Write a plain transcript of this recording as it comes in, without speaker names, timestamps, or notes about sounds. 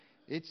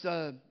It's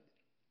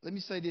let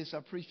me say this. I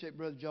appreciate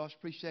Brother Josh.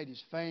 Appreciate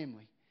his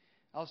family.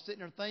 I was sitting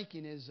there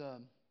thinking as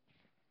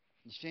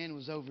Shannon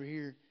was over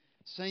here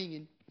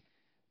singing,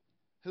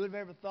 who would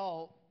have ever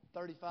thought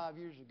 35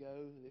 years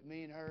ago that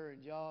me and her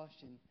and Josh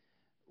and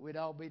we'd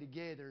all be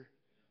together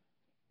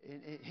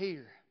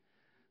here.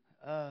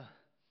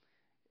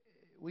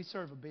 We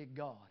serve a big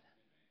God.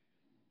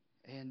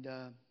 And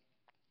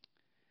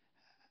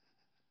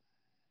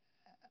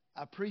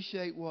I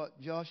appreciate what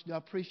Josh did. I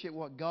appreciate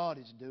what God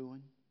is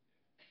doing.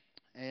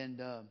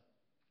 And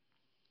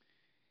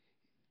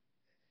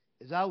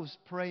as I was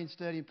praying,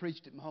 studying,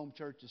 preached at my home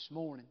church this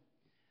morning,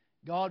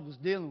 God was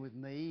dealing with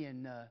me.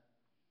 And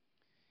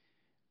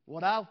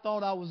what I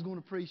thought I was going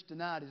to preach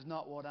tonight is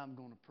not what I'm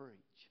going to preach.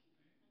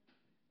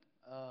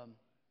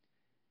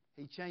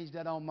 He changed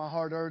that on my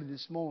heart early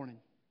this morning.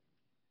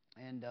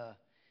 And I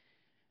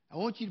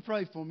want you to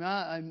pray for me.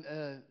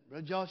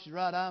 Brother Josh is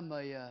right. I'm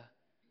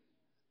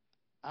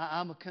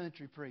a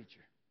country preacher.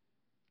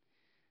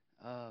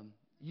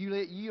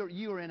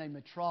 You are in a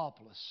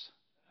metropolis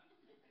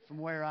from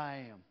where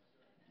I am.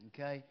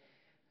 Okay,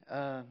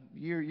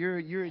 you're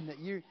in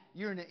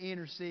the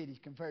inner cities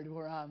compared to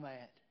where I'm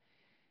at.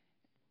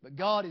 But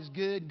God is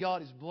good.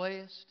 God is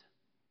blessed,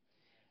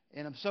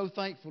 and I'm so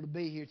thankful to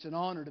be here. It's an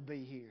honor to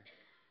be here.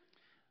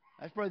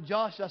 As Brother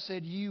Josh, I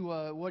said, "You,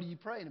 what are you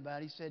praying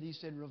about?" He said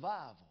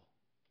revival.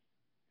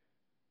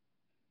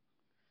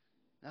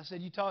 And I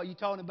said, "You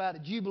talking about a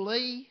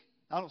jubilee?"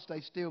 I don't stay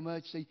still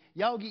much. See,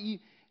 y'all get you.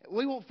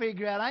 We won't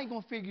figure out. I ain't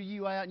going to figure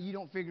you out, and you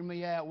don't figure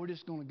me out. We're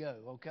just going to go,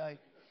 okay?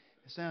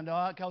 It sound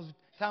all right? Because by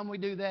the time we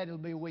do that, a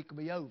week will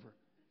be over.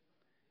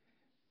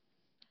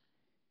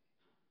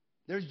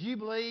 There's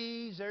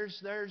jubilees.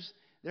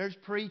 There's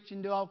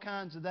preaching, do all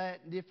kinds of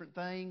that and different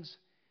things.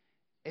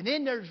 And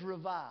then there's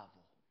revival.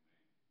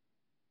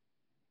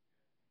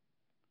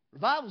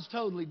 Revival's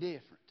totally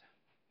different.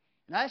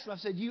 And that's why I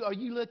said, are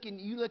you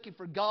looking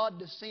for God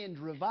to send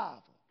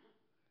revival?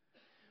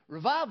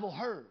 Revival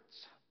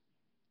hurts.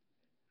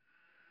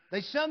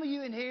 There's some of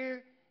you in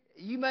here,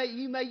 you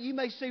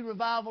may see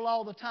revival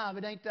all the time.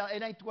 It ain't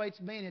the way it's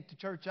been at the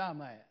church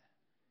I'm at.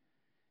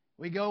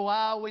 We go a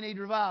while, we need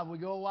revival. We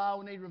go a while,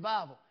 we need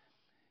revival.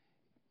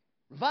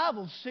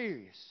 Revival's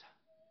serious.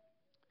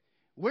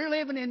 We're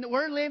living in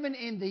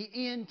the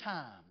end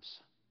times.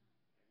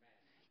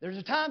 There's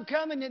a time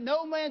coming that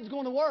no man's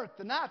going to work.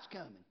 The night's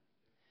coming.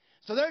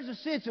 So there's a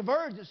sense of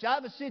urgency. I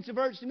have a sense of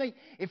urgency in me.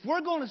 If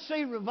we're going to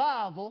see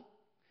revival,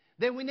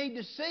 then we need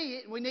to see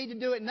it. We need to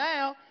do it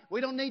now. We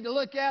don't need to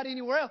look out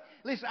anywhere else.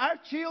 Listen, our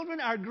children,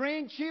 our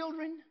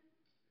grandchildren,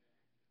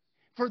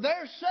 for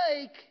their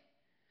sake,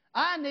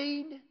 I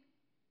need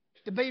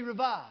to be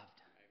revived.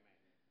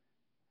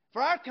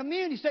 For our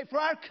community's sake, for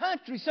our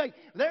country's sake,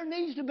 there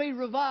needs to be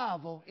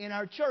revival in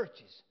our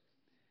churches.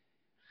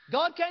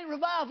 God can't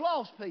revive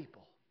lost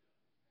people.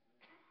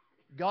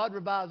 God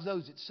revives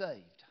those that's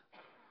saved.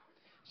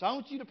 So I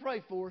want you to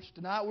pray for us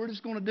tonight. We're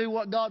just going to do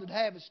what God would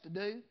have us to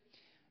do.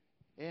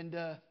 And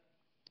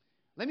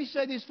let me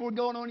say this before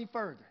going on any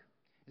further.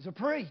 As I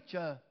preach,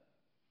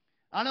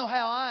 I know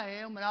how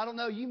I am, and I don't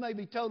know, you may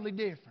be totally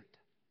different.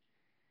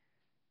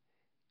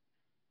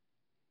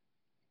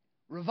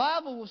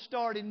 Revival will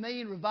start in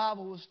me, and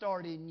revival will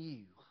start in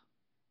you.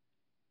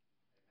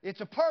 It's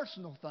a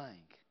personal thing.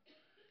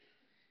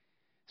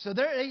 So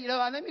let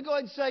me go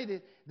ahead and say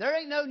this. There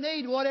ain't no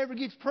need whatever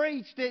gets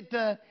preached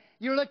that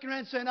you're looking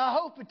around saying, I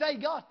hope that they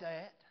got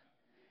that.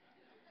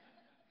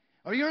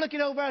 Or you're looking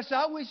over and saying,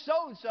 I wish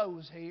so-and-so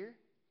was here.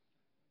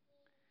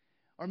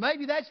 Or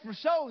maybe that's for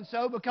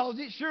so-and-so because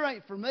it sure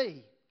ain't for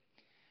me.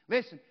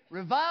 Listen,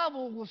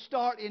 revival will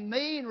start in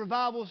me and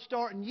revival will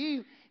start in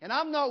you. And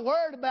I'm not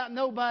worried about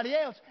nobody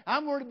else.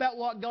 I'm worried about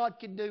what God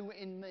can do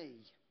in me.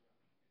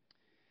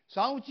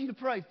 So I want you to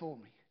pray for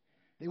me,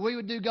 that we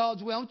would do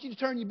God's will. I want you to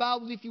turn your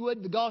Bibles, if you would,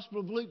 to the Gospel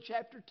of Luke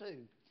chapter 2.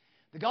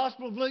 The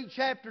Gospel of Luke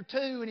chapter 2,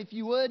 and if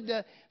you would,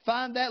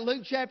 find that,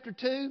 Luke chapter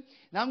 2. And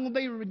I'm going to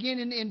be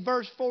beginning in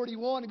verse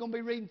 41. I'm going to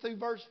be reading through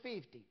verse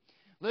 50.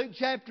 Luke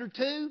chapter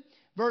 2,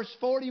 verse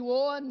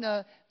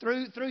 41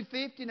 through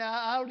 50. Now,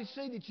 I already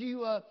see that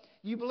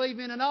you believe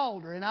in an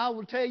altar, and I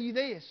will tell you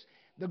this.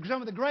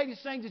 Some of the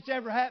greatest things that's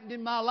ever happened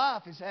in my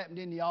life has happened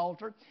in the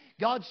altar.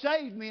 God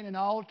saved me in an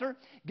altar.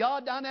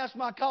 God, that's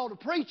my call to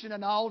preach in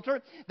an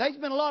altar. There's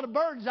been a lot of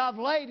burdens I've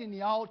laid in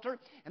the altar.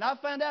 And I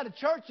found out a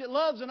church that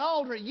loves an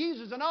altar, it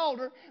uses an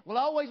altar, will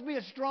always be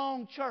a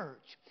strong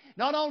church.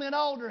 Not only an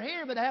altar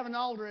here, but have an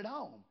altar at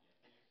home.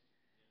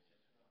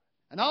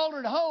 An altar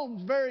at home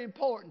is very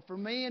important for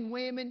men,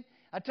 women.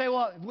 I tell you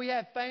what, if we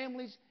have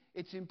families,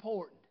 it's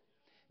important.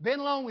 Being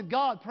along with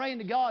God, praying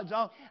to God.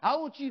 I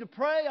want you to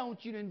pray. I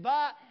want you to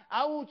invite.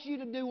 I want you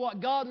to do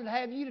what God would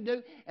have you to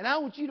do. And I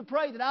want you to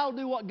pray that I'll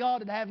do what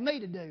God would have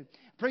me to do.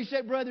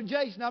 Appreciate Brother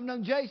Jason. I've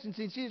known Jason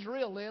since he was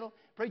real little.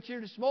 Preached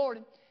here this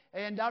morning.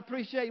 And I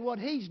appreciate what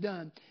he's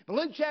done. But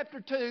Luke chapter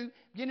 2,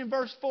 beginning in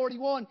verse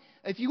 41.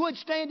 If you would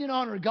stand in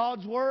honor of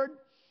God's Word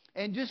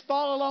and just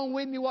follow along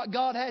with me what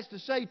God has to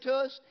say to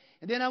us.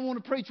 and then I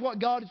want to preach what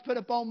God has put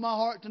upon my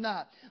heart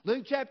tonight.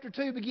 Luke chapter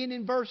 2,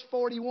 beginning in verse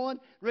 41,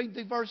 reading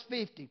through verse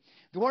 50.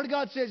 The Word of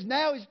God says,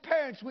 "Now his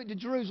parents went to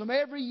Jerusalem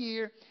every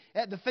year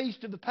at the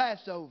feast of the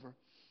Passover.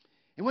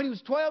 And when he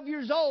was 12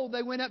 years old,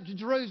 they went up to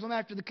Jerusalem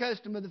after the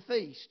custom of the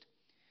feast.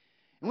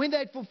 And when they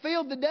had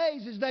fulfilled the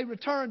days as they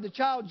returned, the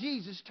child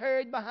Jesus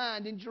tarried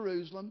behind in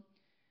Jerusalem.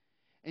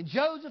 And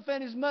Joseph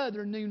and his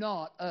mother knew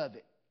not of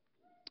it.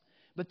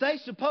 But they,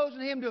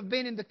 supposing him to have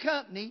been in the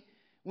company,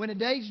 went a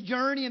day's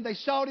journey, and they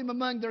sought him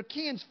among their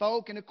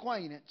kinsfolk and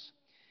acquaintance.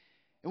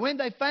 And when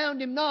they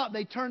found him not,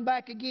 they turned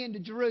back again to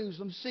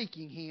Jerusalem,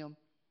 seeking him.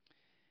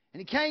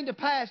 And it came to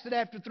pass that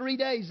after 3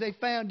 days they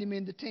found him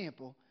in the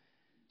temple,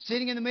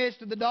 sitting in the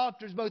midst of the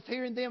doctors, both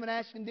hearing them and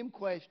asking them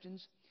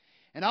questions.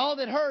 And all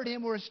that heard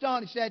him were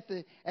astonished at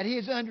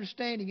his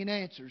understanding and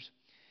answers.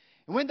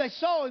 And when they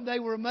saw him, they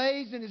were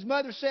amazed. And his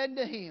mother said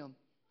unto him,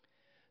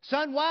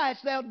 Son, why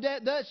hast thou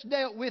thus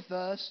dealt with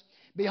us?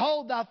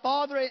 Behold, thy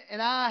father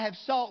and I have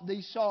sought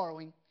thee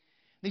sorrowing.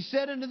 And he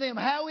said unto them,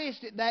 How is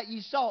it that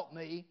ye sought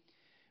me?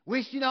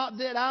 Wish ye not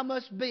that I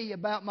must be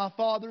about my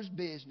father's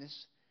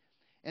business?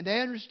 And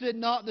they understood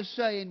not the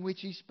saying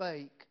which he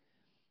spake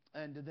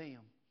unto them."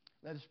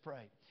 Let us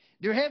pray.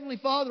 Dear Heavenly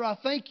Father, I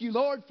thank you,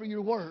 Lord, for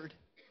your word.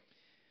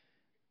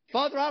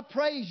 Father, I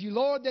praise you,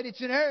 Lord, that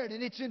it's inerrant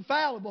and it's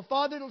infallible.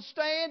 Father, it'll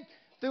stand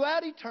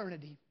throughout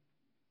eternity.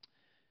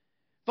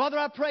 Father,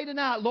 I pray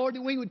tonight, Lord,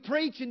 that we would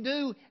preach and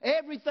do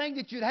everything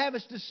that you'd have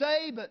us to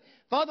say. But,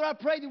 Father, I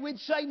pray that we'd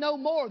say no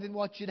more than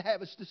what you'd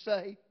have us to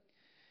say.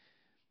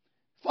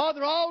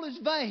 Father, all is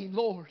vain,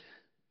 Lord,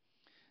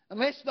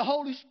 unless the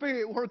Holy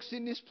Spirit works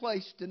in this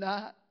place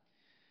tonight.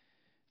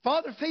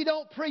 Father, if He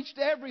don't preach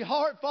to every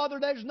heart, Father,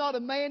 there's not a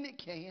man that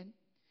can.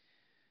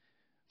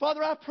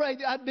 Father, I pray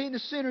that I'd be in the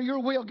center of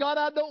your will. God,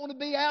 I don't want to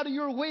be out of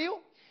your will.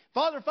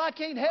 Father, if I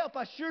can't help,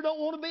 I sure don't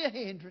want to be a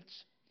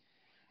hindrance.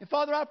 And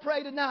Father, I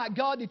pray tonight,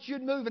 God, that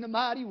you'd move in a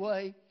mighty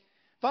way.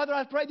 Father,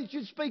 I pray that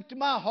you'd speak to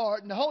my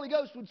heart, and the Holy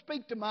Ghost would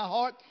speak to my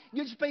heart.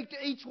 You'd speak to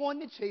each one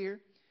that's here.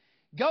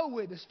 Go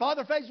with us.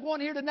 Father, if there's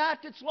one here tonight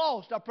that's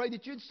lost, I pray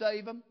that you'd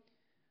save them.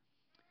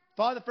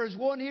 Father, if there's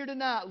one here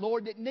tonight,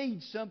 Lord, that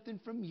needs something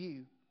from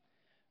you.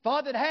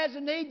 Father, that has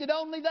a need that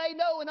only they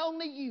know and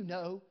only you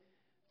know.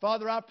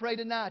 Father, I pray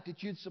tonight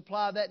that you'd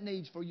supply that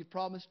need, for you've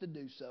promised to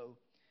do so.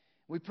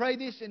 We pray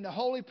this in the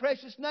holy,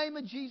 precious name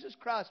of Jesus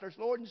Christ, our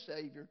Lord and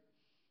Savior.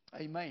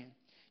 Amen.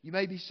 You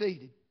may be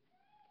seated.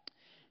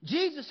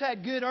 Jesus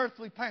had good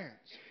earthly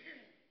parents.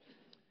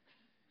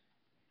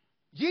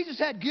 Jesus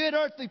had good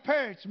earthly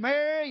parents.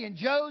 Mary and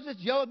Joseph,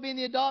 Joseph being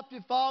the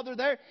adoptive father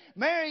there.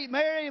 Mary,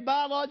 a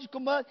biological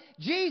mother.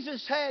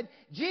 Jesus had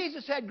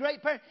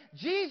great parents.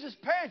 Jesus'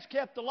 parents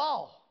kept the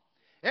law.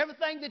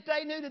 Everything that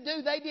they knew to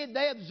do, they did.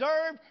 They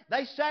observed.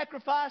 They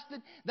sacrificed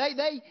it.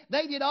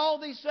 They did all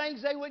these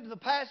things. They went to the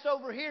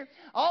Passover here.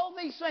 All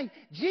these things.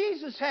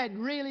 Jesus had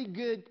really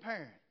good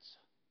parents.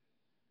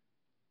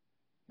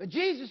 But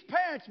Jesus'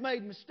 parents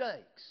made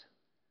mistakes.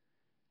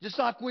 Just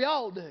like we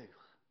all do.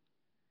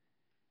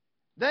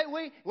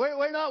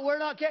 We're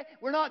not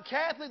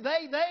Catholic.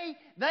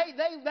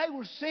 They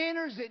were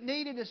sinners that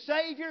needed a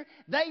Savior.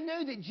 They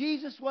knew that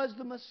Jesus was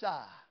the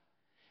Messiah.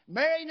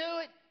 Mary knew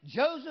it.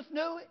 Joseph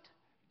knew it.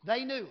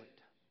 They knew it.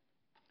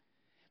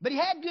 But he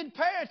had good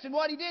parents, and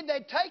what he did,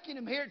 they'd taken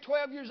him here at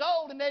 12 years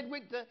old, and they'd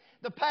went to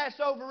the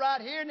Passover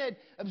right here, and they'd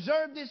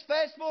observed this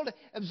festival,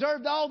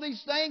 observed all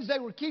these things. They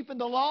were keeping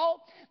the law.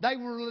 They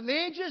were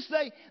religious.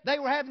 They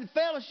were having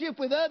fellowship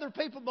with other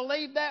people who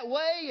believed that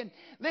way. And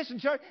listen,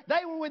 church,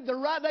 they were the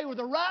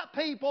right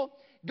people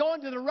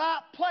going to the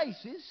right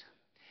places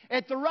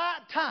at the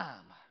right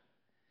time.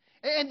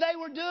 And they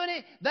were doing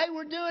it. They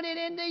were doing it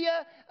in the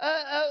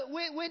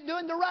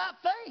doing the right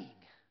thing.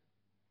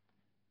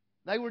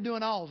 They were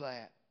doing all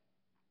that.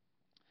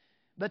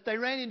 But they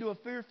ran into a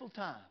fearful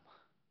time.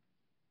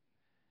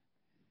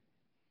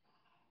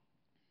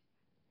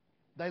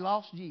 They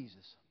lost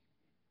Jesus.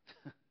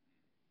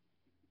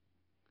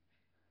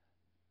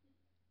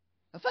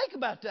 Now think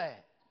about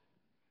that.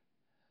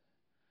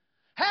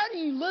 How do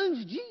you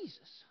lose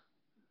Jesus?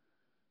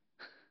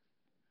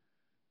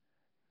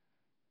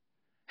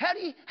 How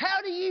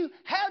do you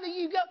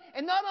go?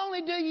 And not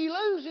only do you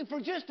lose Him for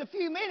just a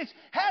few minutes,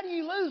 how do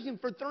you lose Him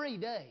for 3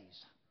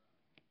 days?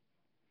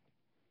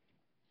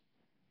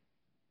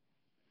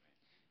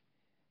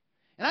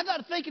 And I got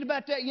to thinking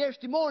about that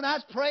yesterday morning. I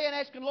was praying,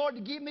 asking the Lord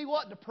to give me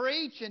what to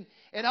preach and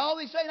all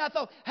these things. And I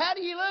thought, how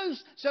do you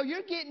lose? So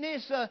you're getting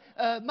this.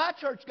 My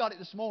church got it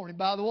this morning,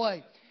 by the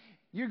way.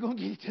 You're going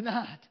to get it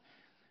tonight.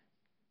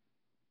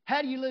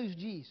 How do you lose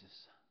Jesus?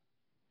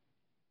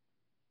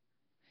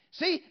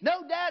 See,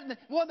 no doubt,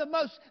 one of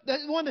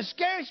the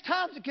scariest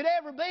times it could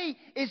ever be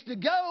is to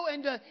go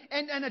and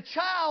a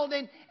child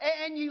and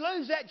you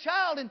lose that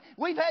child. And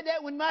we've had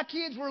that when my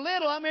kids were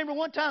little. I remember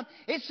one time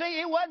it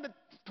wasn't but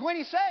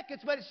 20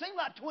 seconds, but it seemed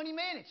like 20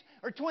 minutes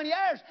or 20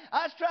 hours.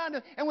 I was trying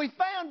to, and we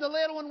found the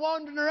little one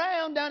wandering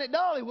around down at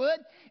Dollywood,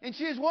 and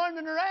she was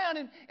wandering around,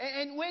 and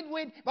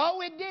all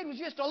we did was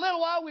just a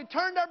little while, we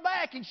turned our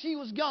back, and she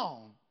was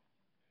gone.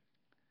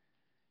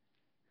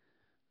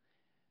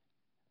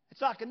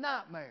 It's like a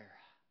nightmare.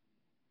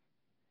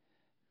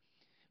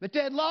 But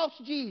they had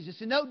lost Jesus,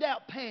 and no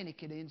doubt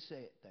panic had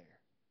inset there.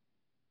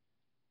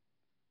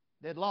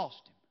 They'd lost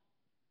Him.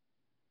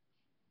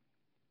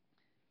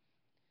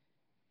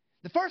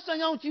 The first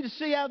thing I want you to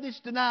see out of this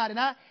tonight, and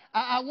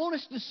I want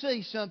us to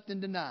see something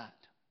tonight.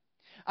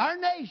 Our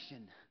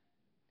nation,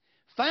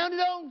 founded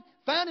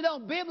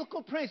on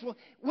biblical principle,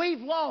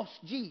 we've lost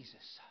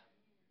Jesus.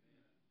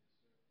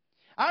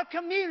 Our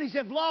communities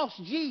have lost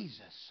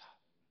Jesus.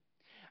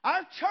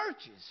 Our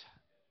churches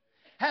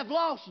have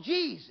lost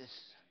Jesus.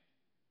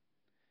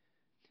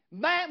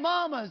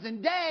 Mamas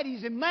and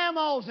daddies and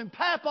mamas and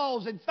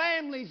papas and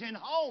families and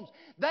homes,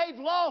 they've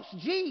lost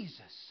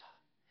Jesus.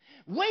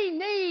 We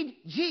need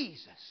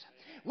Jesus.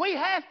 We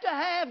have to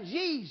have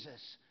Jesus.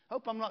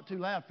 Hope I'm not too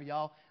loud for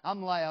y'all.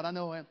 I'm loud, I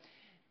know I am.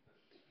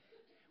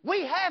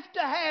 We have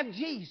to have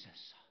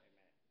Jesus.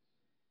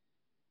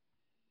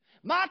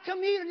 My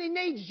community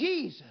needs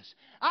Jesus.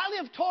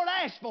 I live toward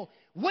Asheville.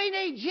 We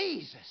need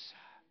Jesus.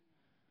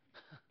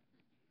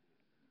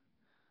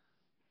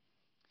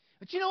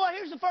 But you know what?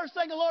 Here's the first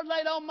thing the Lord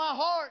laid on my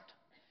heart.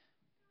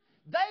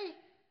 They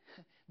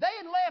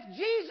had left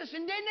Jesus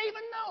and didn't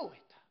even know it.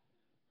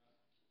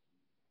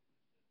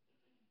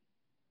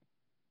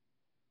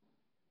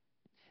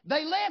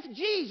 They left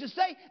Jesus.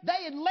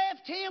 They had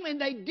left Him and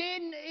they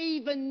didn't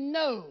even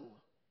know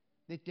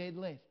that they had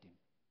left Him.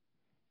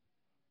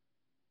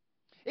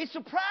 It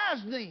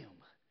surprised them.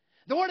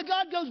 The Word of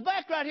God goes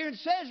back right here and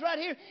says right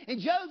here, and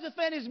Joseph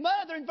and his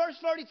mother in verse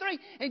 33,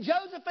 and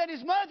Joseph and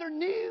his mother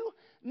knew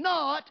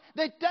not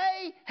that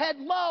they had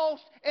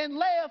lost and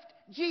left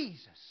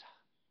Jesus.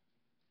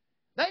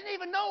 They didn't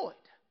even know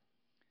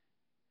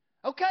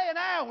it. Okay, an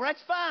hour,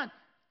 that's fine.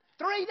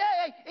 3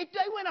 days,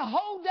 they went a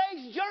whole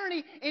day's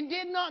journey and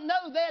did not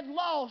know they had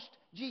lost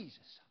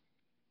Jesus.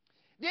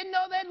 Didn't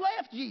know they'd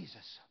left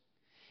Jesus.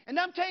 And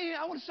I'm telling you,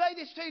 I want to say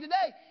this to you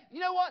today. You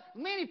know what?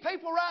 Many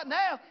people right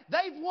now,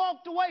 they've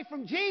walked away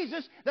from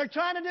Jesus. They're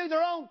trying to do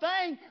their own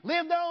thing,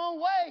 live their own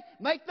way,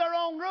 make their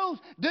own rules,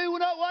 do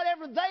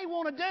whatever they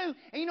want to do.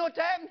 And you know what's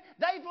happened?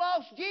 They've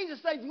lost Jesus.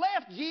 They've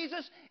left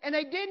Jesus, and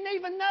they didn't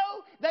even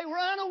know. They were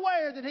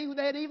unaware that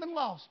they had even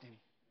lost Him.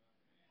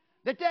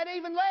 That they'd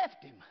even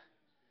left Him.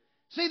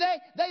 See,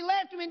 they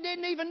left Him and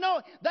didn't even know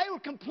it. They were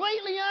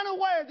completely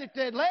unaware that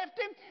they'd left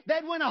Him.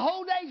 They'd went a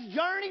whole day's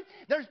journey.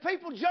 There's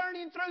people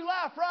journeying through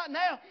life right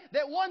now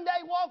that one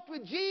day walked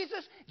with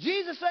Jesus.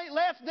 Jesus ain't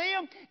left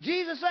them.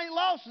 Jesus ain't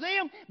lost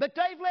them. But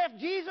they've left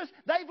Jesus.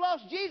 They've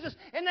lost Jesus.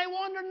 And they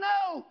wonder,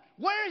 no,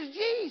 where's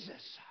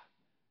Jesus?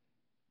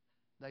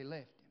 They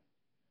left Him.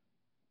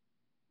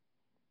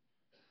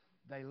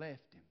 They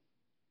left Him.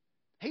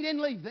 He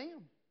didn't leave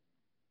them.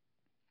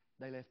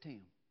 They left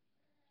Him.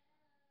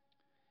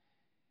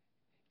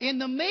 In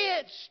the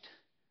midst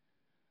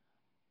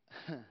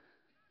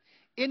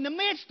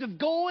of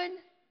going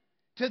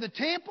to the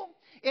temple,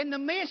 in the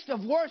midst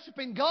of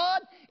worshiping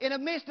God, in the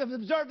midst of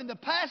observing the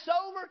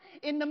Passover,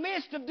 in the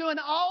midst of doing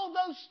all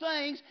those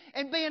things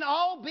and being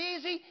all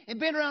busy and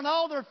being around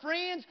all their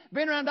friends,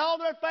 being around all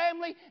their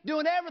family,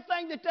 doing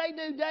everything that they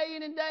do day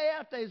in and day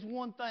out, there's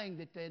one thing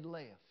that they'd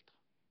left.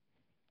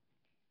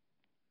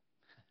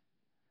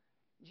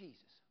 Jesus.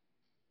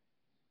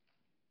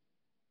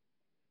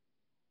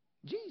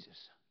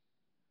 Jesus.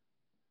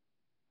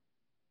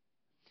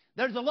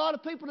 There's a lot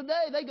of people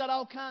today, they got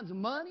all kinds of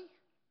money.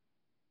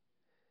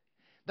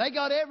 They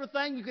got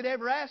everything you could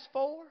ever ask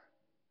for.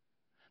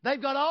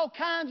 They've got all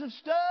kinds of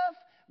stuff.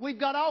 We've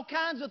got all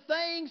kinds of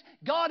things.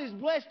 God has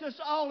blessed us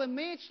all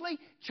immensely.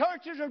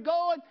 Churches are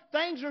going.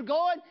 Things are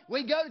going.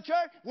 We go to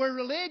church. We're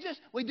religious.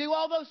 We do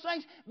all those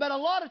things. But a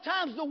lot of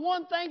times the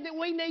one thing that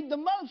we need the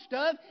most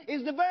of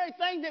is the very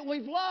thing that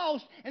we've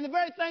lost and the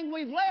very thing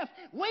we've left.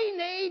 We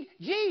need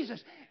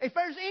Jesus. If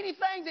there's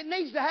anything that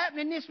needs to happen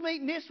in this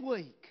meeting this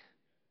week,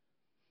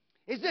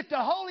 is that the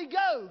Holy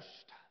Ghost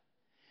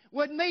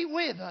would meet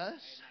with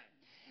us,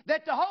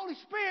 that the Holy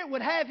Spirit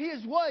would have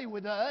His way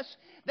with us,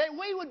 that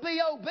we would be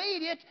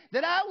obedient,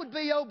 that I would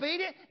be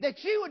obedient,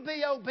 that you would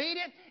be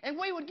obedient, and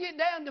we would get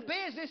down to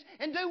business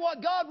and do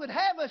what God would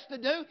have us to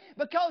do,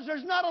 because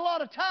there's not a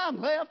lot of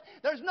time left.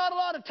 There's not a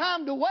lot of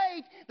time to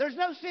wait. There's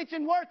no sense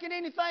in working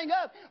anything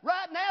up.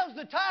 Right now's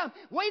the time.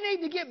 We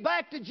need to get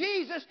back to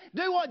Jesus,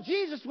 do what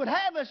Jesus would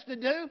have us to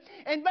do,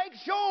 and make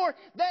sure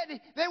that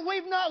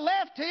we've not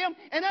left Him,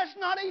 and us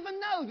not even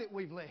know that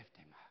we've left Him.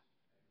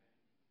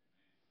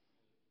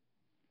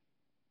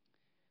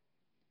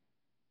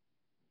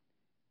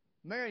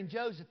 Mary and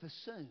Joseph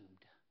assumed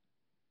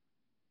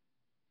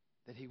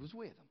that He was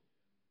with them.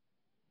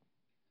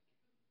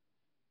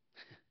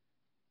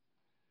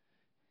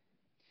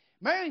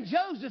 Mary and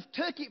Joseph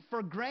took it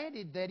for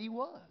granted that He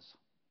was.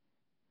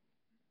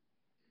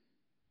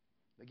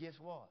 But guess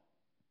what?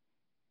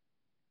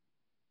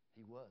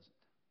 He wasn't.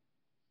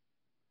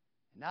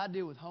 And I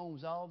deal with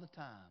homes all the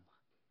time.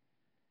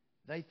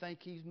 They think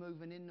He's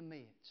moving in the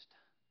midst.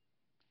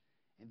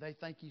 And they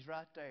think He's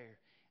right there.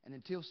 And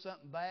until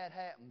something bad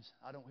happens,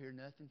 I don't hear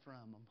nothing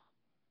from them.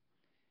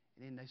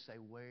 And then they say,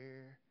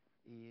 where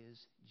is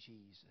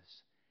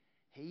Jesus?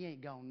 he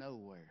ain't gone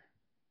nowhere.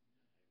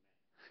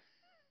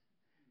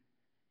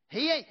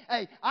 He ain't.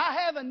 Hey, I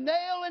have a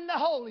nail in the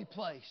holy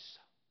place.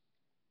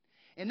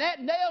 And that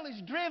nail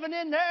is driven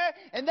in there,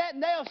 and that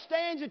nail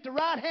stands at the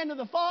right hand of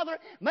the Father,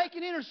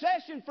 making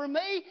intercession for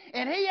me,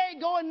 and he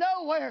ain't going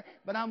nowhere.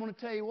 But I'm going to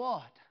tell you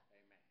what.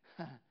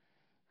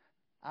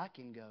 I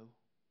can go.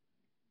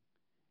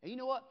 And you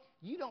know what?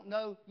 You don't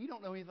know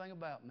anything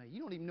about me.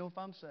 You don't even know if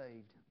I'm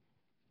saved.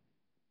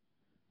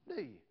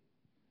 Do you?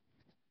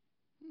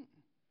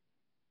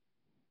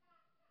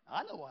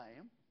 I know I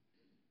am.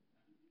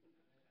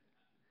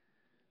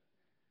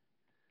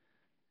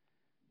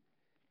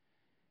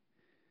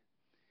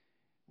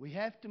 We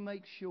have to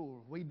make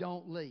sure we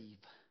don't leave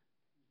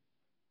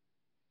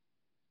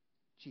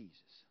Jesus.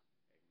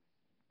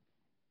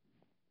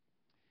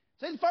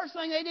 See, the first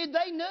thing they did,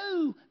 they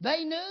knew.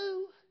 They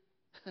knew.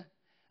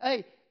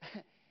 Hey,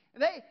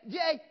 they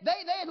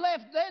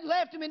had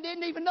left him and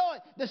didn't even know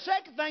it. The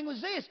second thing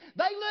was this.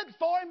 They looked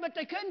for him, but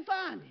they couldn't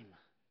find him.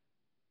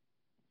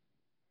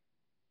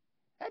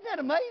 Isn't that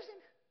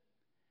amazing?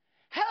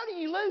 How do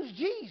you lose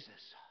Jesus?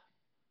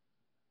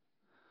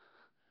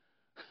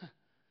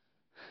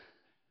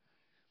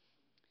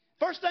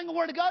 First thing the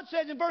Word of God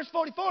says in verse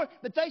 44,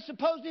 that they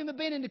supposed him to have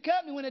been in the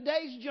company when a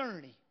day's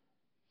journey.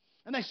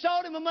 And they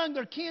sought him among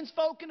their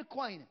kinsfolk and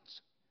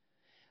acquaintance.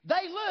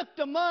 They looked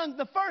among,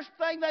 the first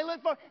thing they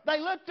looked for,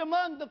 they looked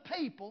among the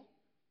people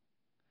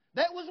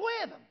that was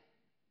with them.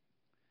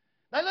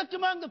 They looked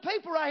among the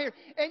people right here.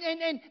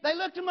 And they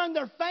looked among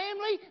their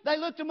family. They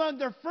looked among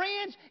their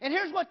friends. And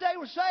here's what they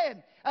were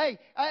saying. Hey,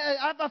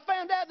 I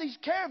found out these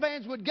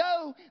caravans would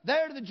go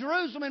there to the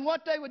Jerusalem, and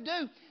what they would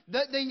do,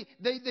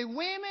 the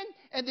women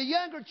and the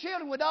younger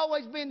children would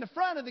always be in the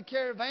front of the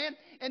caravan,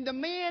 and the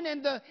men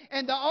and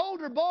the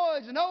older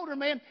boys and older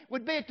men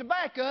would be at the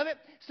back of it.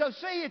 So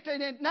see,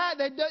 at night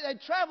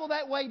they'd travel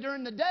that way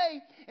during the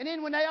day, and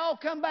then when they all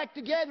come back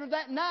together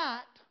that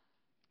night,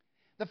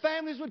 the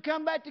families would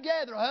come back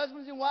together,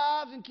 husbands and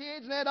wives and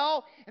kids and that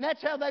all, and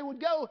that's how they would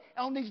go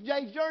on these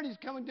day's journeys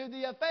coming to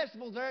the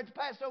festivals there at the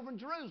Passover in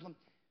Jerusalem.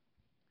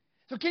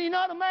 So can you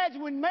not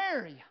imagine when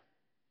Mary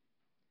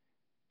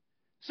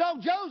saw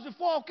Joseph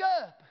walk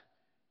up?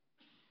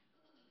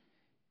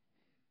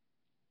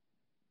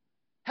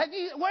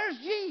 Where's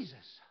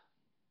Jesus?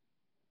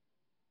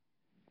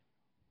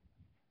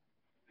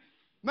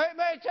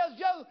 Mary tells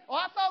Joseph, "Oh,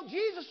 I thought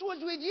Jesus was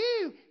with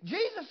you.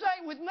 Jesus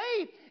ain't with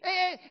me.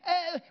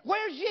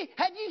 Where's Jesus?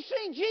 Had you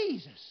seen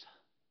Jesus?"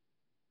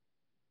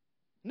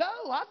 No,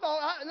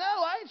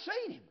 I ain't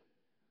seen him.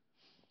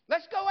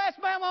 Let's go ask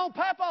Mama and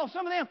Papa,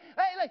 some of them.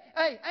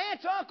 Hey,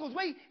 aunts, uncles,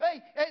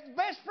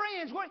 best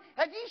friends.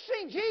 Have you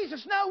seen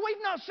Jesus? No,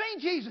 we've not seen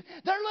Jesus.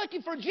 They're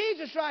looking for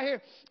Jesus right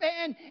here.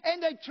 And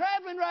they're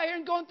traveling right here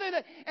and going through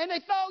that. And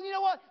they thought, you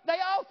know what? They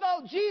all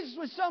thought Jesus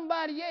was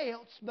somebody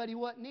else, but he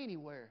wasn't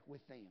anywhere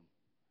with them.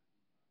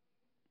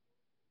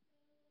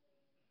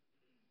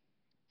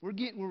 We're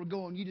getting where we're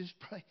going. You just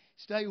pray.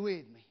 Stay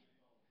with me.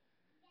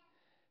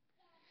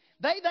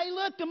 They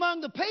looked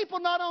among the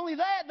people. Not only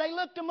that, they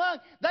looked among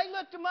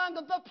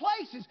the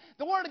places.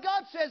 The Word of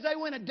God says they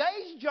went a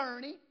day's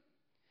journey.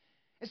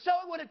 And so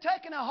it would have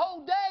taken a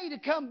whole day to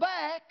come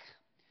back.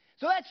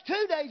 So that's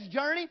 2 days'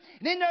 journey.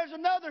 And then there's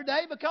another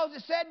day, because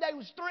it said there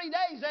was 3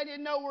 days they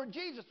didn't know where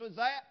Jesus was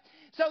at.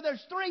 So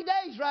there's 3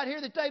 days right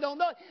here that they don't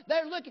know.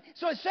 They're looking.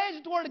 So it says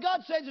that the Word of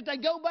God says that they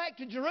go back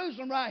to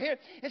Jerusalem right here.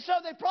 And so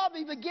they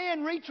probably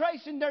began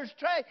retracing their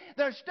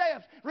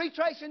steps,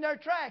 retracing their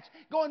tracks,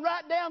 rolling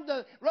right down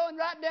the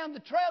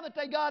trail that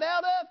they got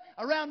out of,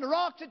 around the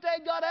rocks that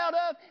they got out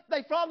of.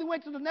 They probably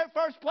went to the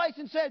first place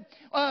and said,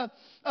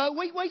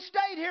 we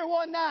stayed here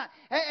one night,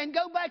 and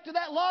go back to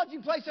that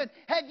lodging place and said,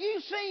 have you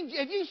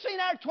seen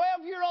our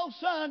 12-year-old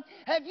son?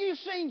 Have you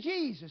seen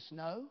Jesus?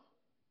 No.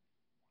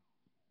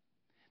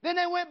 Then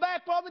they went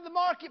back probably to the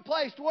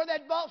marketplace to where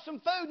they'd bought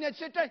some food, and they'd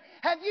sit there.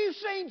 Have you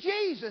seen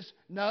Jesus?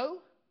 No.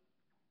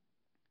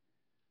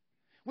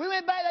 We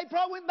went back. They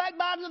probably went back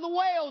by to the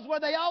wells where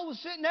they all was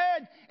sitting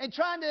there and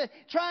trying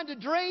to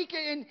drink.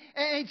 And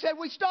he said,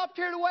 we stopped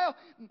here at the well.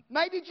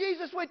 Maybe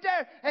Jesus went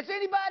there. Has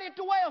anybody at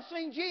the well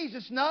seen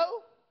Jesus? No.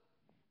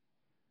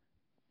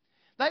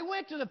 They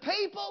went to the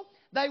people.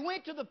 They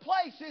went to the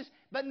places,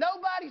 but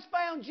nobody's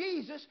found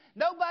Jesus.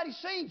 Nobody's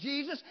seen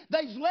Jesus.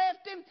 They've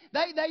left him.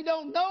 They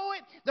don't know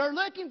it. They're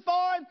looking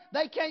for him.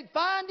 They can't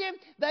find him.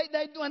 They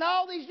went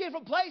all these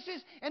different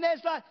places, and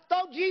it's like,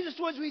 thought Jesus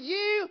was with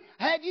you.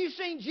 Have you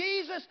seen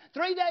Jesus?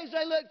 3 days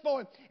they looked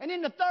for him. And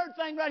then the third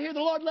thing right here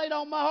the Lord laid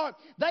on my heart.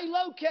 They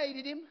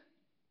located him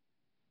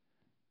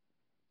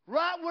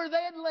right where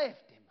they had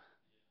left him.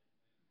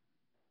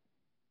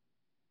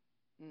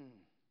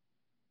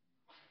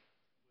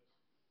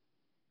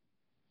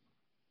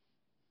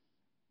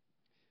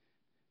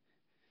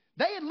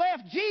 They had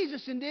left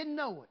Jesus and didn't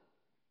know it.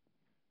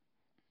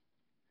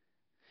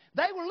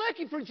 They were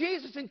looking for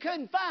Jesus and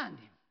couldn't find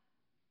him.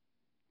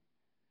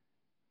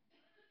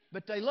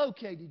 But they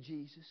located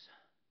Jesus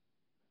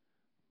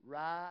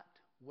right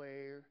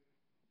where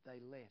they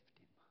left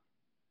him.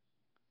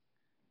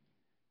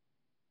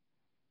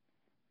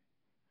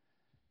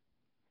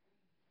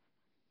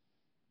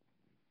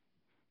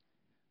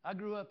 I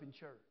grew up in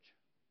church.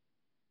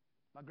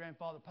 My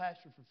grandfather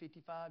pastored for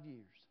 55 years.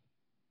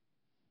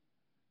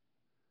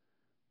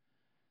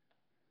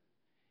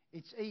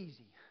 It's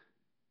easy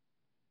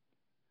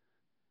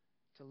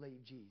to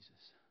leave Jesus.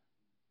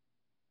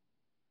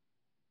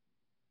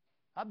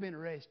 I've been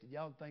arrested.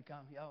 Y'all think,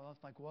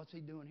 what's he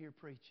doing here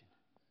preaching?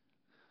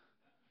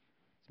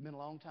 It's been a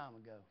long time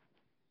ago.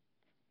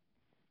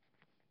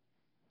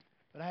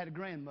 But I had a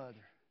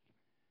grandmother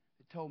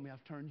that told me,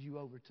 I've turned you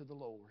over to the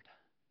Lord.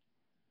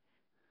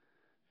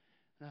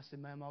 And I said,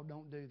 Ma'am,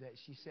 don't do that.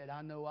 She said,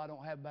 I know I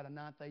don't have about a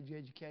ninth-age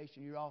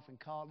education. You're off in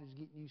college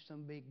getting you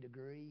some big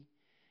degree.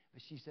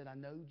 But she said, I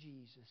know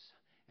Jesus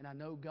and I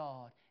know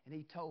God. And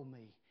He told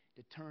me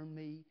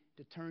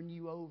to turn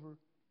you over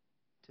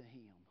to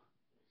Him.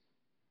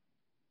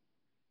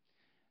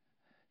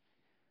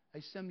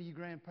 Hey, some of you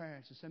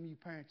grandparents and some of you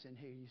parents in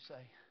here, you say,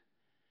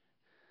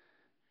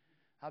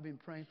 I've been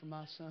praying for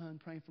my son,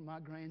 praying for my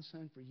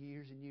grandson for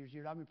years and years and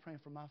years. I've been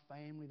praying for my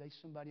family. There's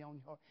somebody on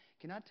your heart.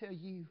 Can I tell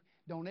you,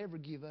 don't ever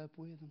give up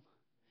with them?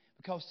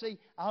 Because, see,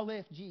 I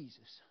left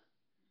Jesus.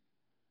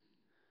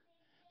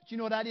 But you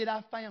know what I did?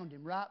 I found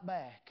Him right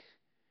back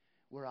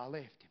where I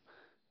left Him.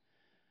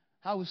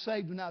 I was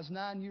saved when I was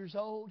 9 years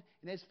old,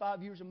 and that's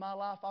 5 years of my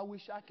life I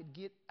wish I could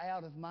get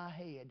out of my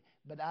head.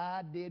 But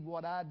I did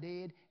what I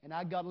did, and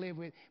I got to live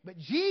with it. But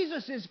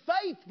Jesus is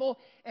faithful,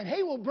 and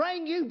He will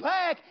bring you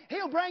back.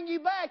 He'll bring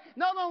you back.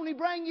 Not only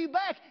bring you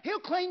back, He'll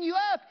clean you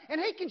up,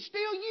 and He can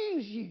still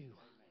use you.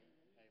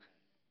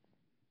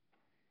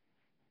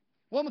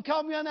 Woman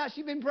called me on that.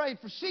 She'd been praying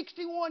for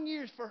 61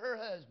 years for her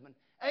husband,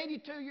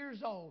 82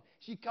 years old.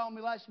 She called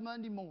me last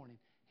Monday morning.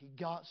 He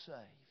got saved.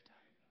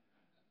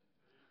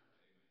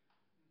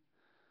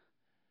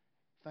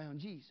 Found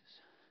Jesus.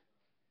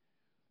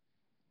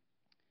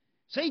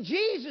 See,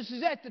 Jesus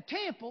is at the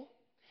temple.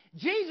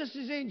 Jesus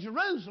is in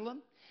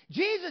Jerusalem.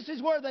 Jesus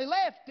is where they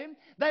left Him.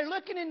 They're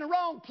looking in the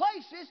wrong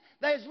places.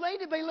 They need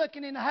to be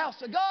looking in the house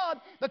of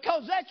God,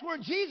 because that's where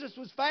Jesus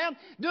was found,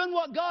 doing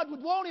what God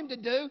would want Him to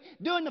do,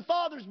 doing the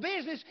Father's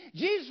business.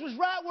 Jesus was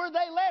right where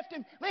they left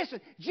Him. Listen,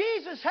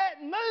 Jesus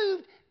hadn't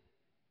moved.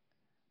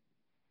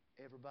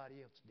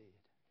 Everybody else did.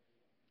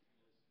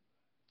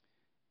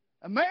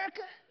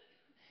 America,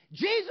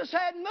 Jesus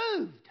hadn't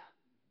moved.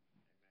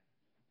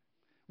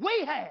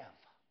 We have.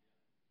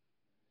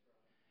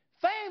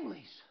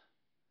 Families,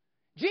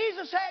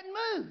 Jesus hadn't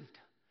moved.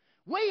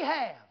 We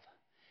have.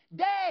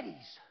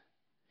 Daddies,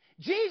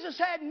 Jesus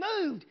hadn't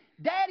moved.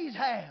 Daddies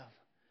have.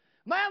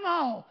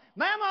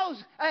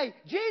 Mammals, hey,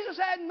 Jesus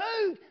hadn't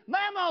moved.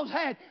 Mammals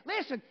had.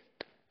 Listen,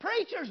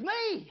 preachers,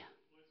 me.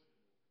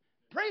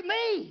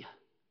 Me.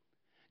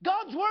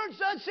 God's Word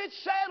doesn't sit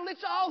settled.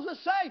 It's all the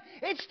same.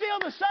 It's still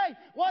the same.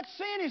 What's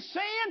sin is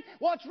sin.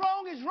 What's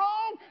wrong is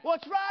wrong.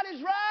 What's right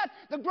is right.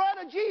 The blood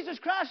of Jesus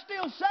Christ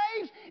still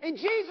saves. And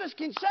Jesus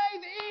can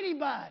save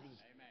anybody.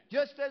 Amen.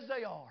 Just as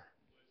they are.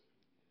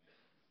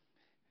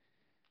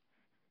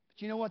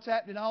 But you know what's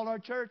happening in all our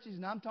churches?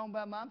 And I'm talking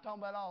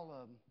about all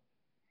of them.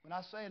 When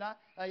I say it,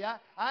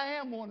 I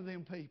am one of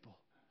them people.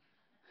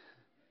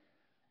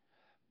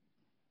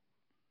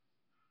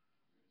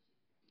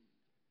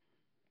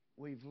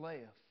 We've left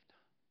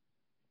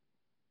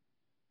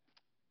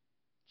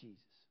Jesus.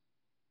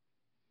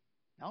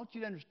 Now, I want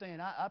you to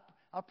understand,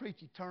 I preach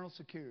eternal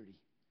security.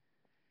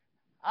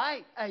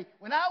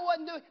 When I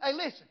wasn't doing,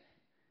 listen,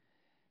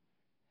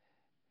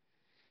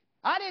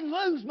 I didn't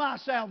lose my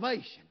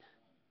salvation.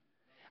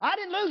 I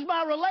didn't lose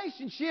my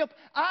relationship.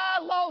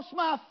 I lost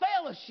my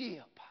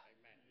fellowship.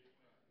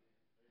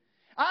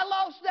 I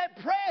lost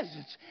that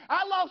presence.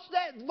 I lost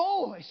that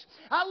voice.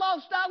 I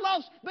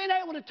lost being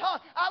able to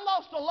talk. I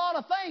lost a lot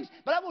of things.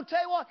 But I'm going to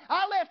tell you what,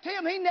 I left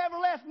Him. He never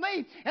left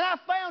me. And I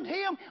found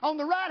Him on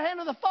the right hand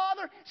of the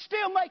Father,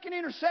 still making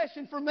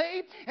intercession for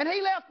me. And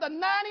He left the 99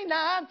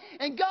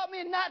 and got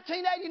me in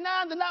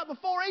 1989, the night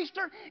before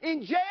Easter,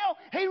 in jail.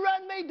 He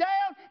run me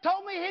down,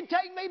 told me He'd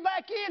take me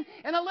back in.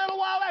 And a little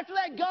while after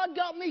that, God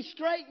got me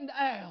straightened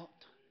out.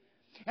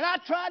 And I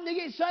tried to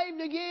get saved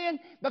again,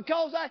 but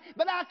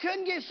I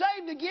couldn't get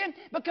saved again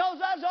because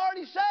I was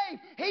already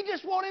saved. He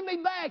just wanted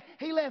me back.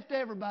 He left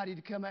everybody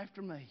to come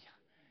after me.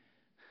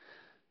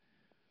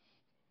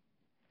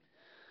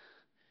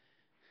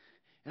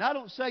 And I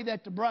don't say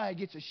that to brag.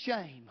 It's a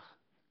shame.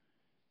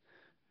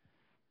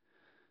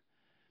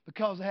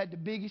 Because I had the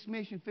biggest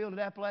mission field at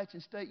Appalachian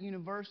State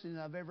University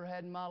that I've ever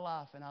had in my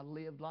life, and I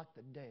lived like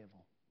the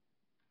devil.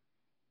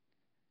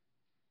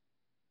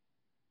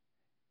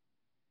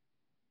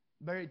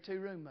 Buried 2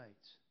 roommates.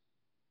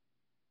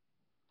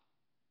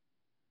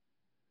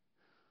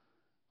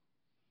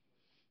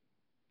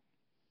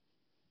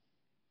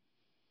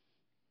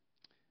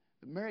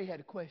 But Mary had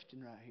a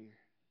question right here.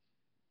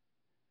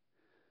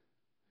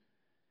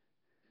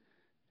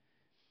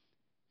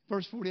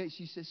 Verse 48,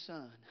 she says,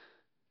 Son,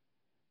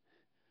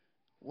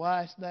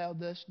 why hast thou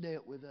thus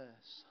dealt with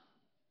us?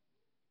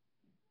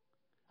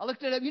 I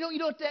looked it up. You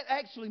know what that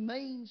actually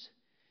means?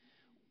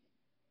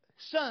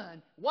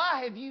 Son,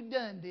 why have you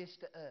done this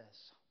to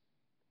us?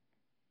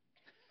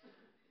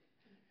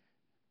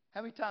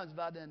 How many times have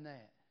I done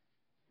that?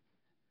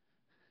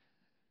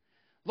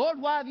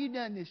 Lord, why have you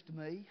done this to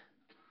me?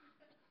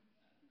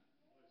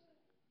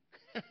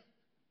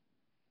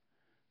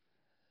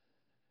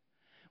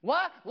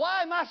 Why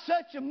am I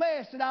such a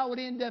mess that I would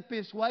end up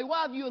this way?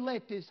 Why have you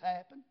let this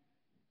happen?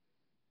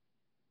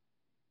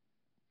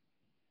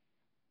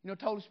 You know what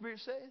the Holy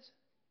Spirit says?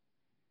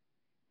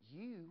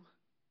 You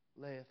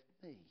left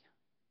me.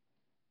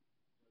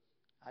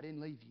 I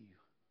didn't leave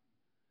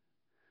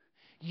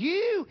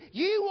you.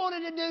 You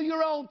wanted to do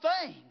your own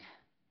thing.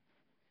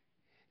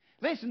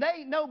 Listen, there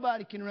ain't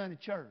nobody can run a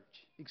church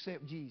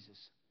except Jesus.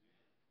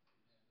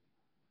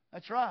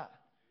 That's right.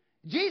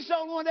 Jesus is the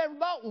only one that ever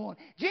bought one.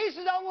 Jesus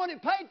is the only one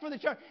that paid for the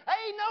church.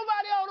 Ain't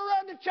nobody ought to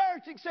run the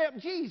church except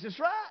Jesus,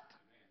 right?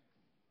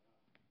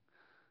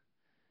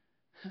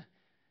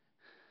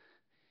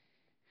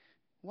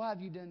 Why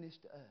have you done this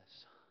to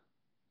us?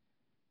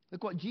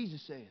 Look what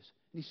Jesus says.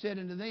 He said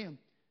unto them,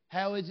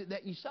 how is it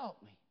that you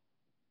sought me?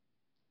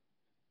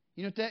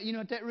 You know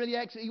what that really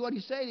actually, what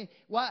he's saying?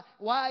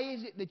 Why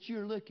is it that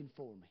you're looking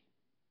for me?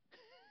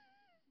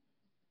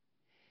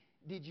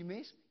 Did you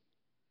miss me?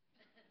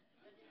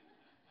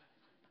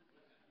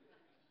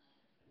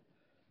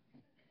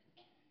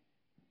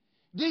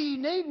 Do you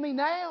need me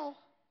now?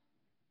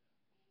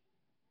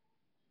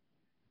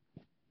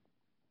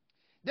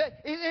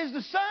 Is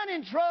the son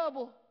in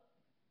trouble?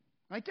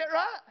 Ain't that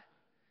right?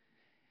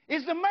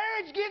 Is the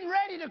marriage getting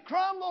ready to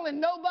crumble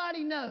and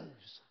nobody knows?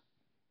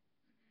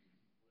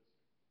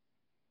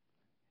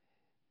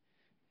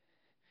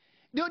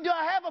 Do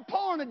I have a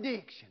porn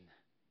addiction?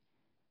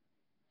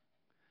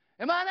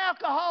 Am I an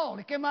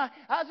alcoholic? I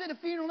was at a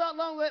funeral not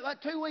long ago,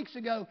 like 2 weeks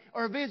ago,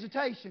 or a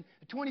visitation.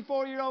 A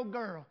 24-year-old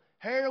girl,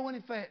 heroin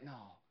and fentanyl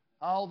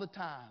all the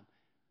time.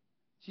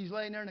 She's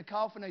laying there in a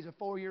coffin. There's a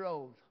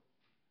 4-year-old.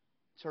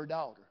 It's her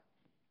daughter.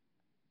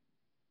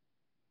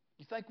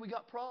 You think we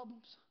got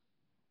problems?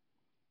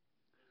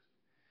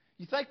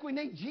 You think we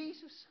need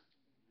Jesus?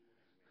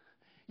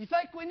 You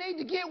think we need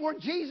to get where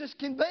Jesus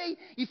can be?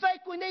 You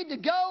think we need to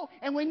go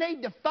and we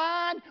need to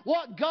find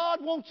what God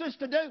wants us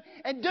to do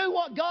and do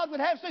what God would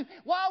have us do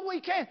while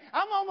we can?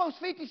 I'm almost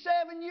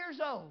 57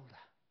 years old.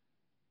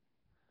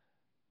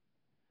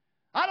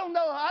 I don't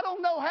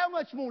know how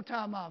much more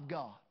time I've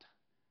got.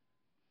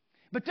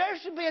 But there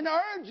should be an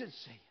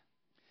urgency.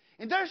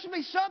 And there should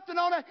be something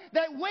on it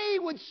that we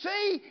would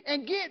see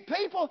and get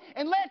people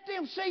and let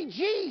them see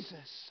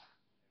Jesus.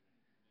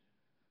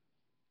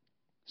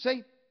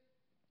 See,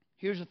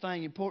 here's the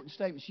thing, important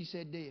statement. She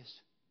said this,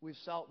 we've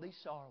sought thee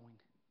sorrowing.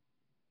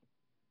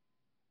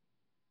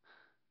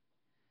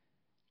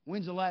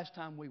 When's the last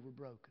time we were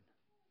broken?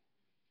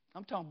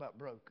 I'm talking about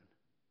broken.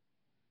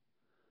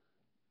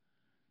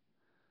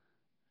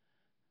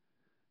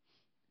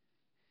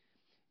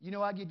 You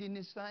know, I get in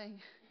this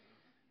thing,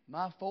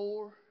 my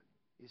 4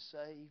 is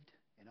saved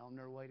and on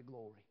their way to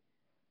glory.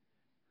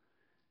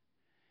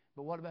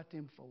 But what about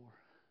them 4?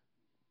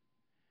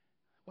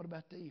 What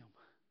about them?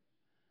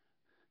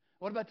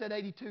 What about that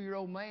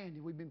 82-year-old man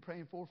that we've been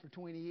praying for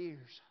 20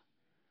 years?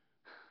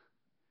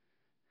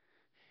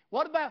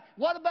 What about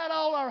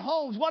all our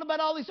homes? What about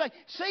all these things?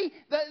 See,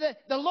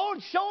 the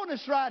Lord's showing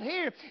us right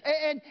here.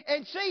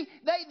 And see,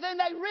 then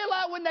they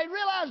realized, when they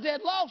realized they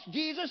had lost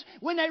Jesus,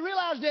 when they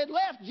realized they had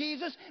left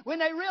Jesus, when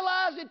they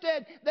realized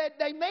that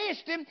they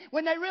missed Him,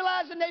 when they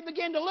realized and they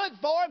began to look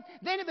for Him,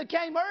 then it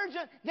became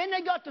urgent. Then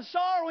they got to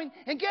sorrowing.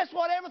 And guess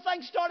what?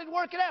 Everything started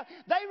working out.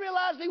 They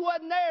realized He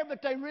wasn't there,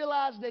 but they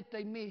realized that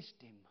they missed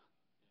Him.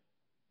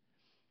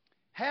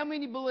 How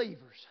many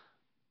believers?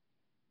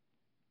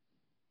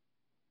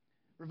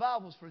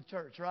 Revivals for the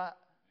church, right?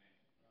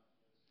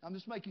 I'm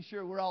just making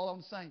sure we're all on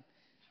the same.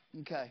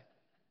 Okay.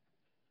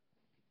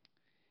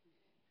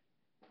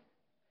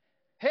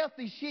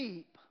 Healthy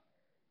sheep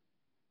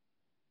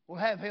will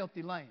have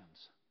healthy lambs.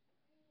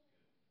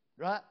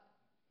 Right?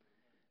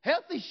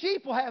 Healthy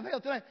sheep will have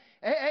healthy lambs.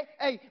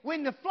 Hey,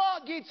 when the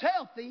flock gets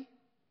healthy,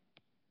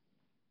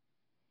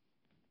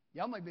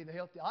 y'all may be the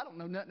healthy. I don't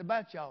know nothing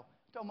about y'all.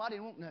 I told them I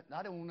didn't want nothing.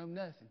 I don't want to know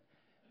nothing.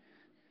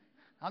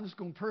 I'm just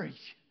going to preach.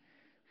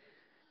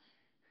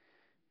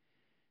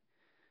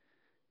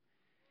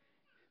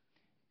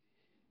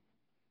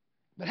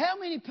 But how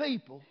many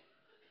people,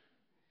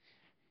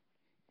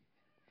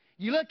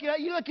 you look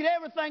at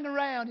everything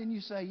around and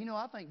you say, you know,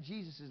 I think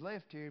Jesus has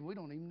left here and we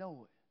don't even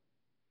know it.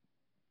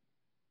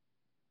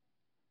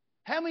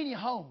 How many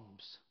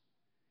homes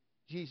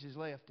Jesus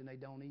left and they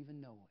don't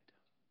even know it?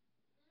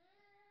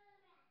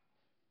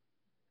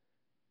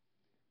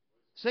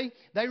 See,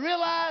 they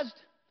realized,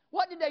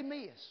 what did they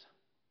miss?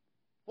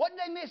 What did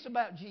they miss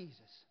about Jesus?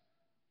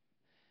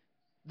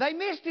 They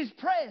missed His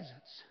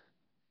presence.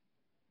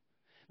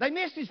 They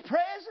missed His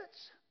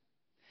presence.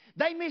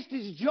 They missed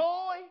His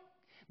joy.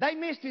 They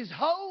missed His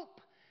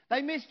hope.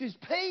 They missed His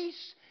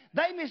peace.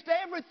 They missed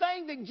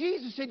everything that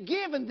Jesus had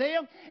given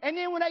them. And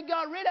then when they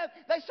got rid of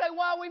it, they say,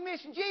 why are we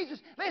missing Jesus?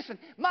 Listen,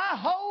 my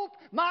hope,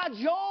 my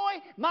joy,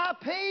 my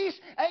peace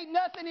ain't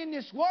nothing in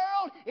this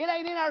world. It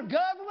ain't in our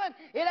government.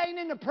 It ain't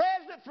in the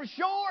president for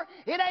sure.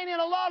 It ain't in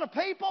a lot of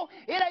people.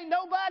 It ain't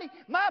nobody.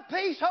 My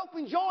peace, hope,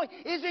 and joy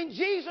is in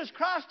Jesus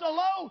Christ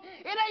alone.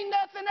 It ain't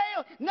nothing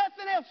else.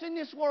 Nothing else in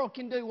this world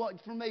can do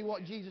for me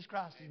what Jesus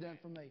Christ has done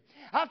for me.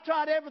 I've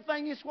tried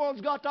everything this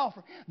world's got to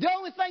offer. The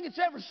only thing that's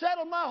ever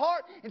settled my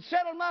heart and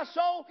settled my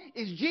soul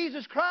is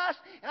Jesus Christ.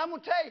 And I'm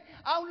going to tell you,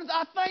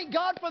 I thank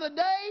God for the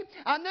day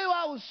I knew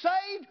I was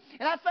saved.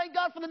 And I thank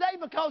God for the day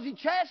because He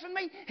chastened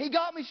me. He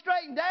got me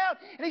straightened out.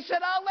 And He said,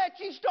 I'll let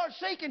you start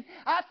seeking.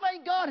 I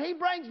thank God He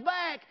brings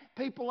back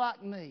people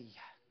like me.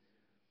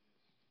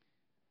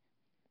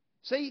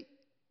 See,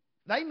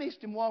 they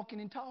missed Him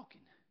walking and talking.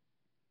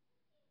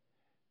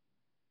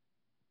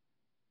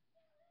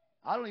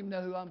 I don't even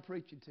know who I'm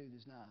preaching to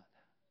this night.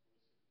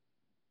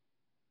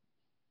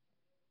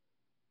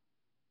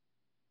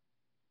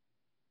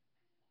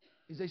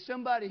 Is there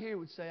somebody here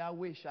would say, I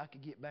wish I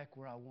could get back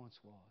where I once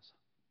was?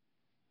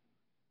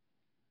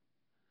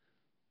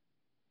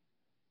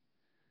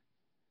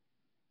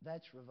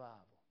 That's revival.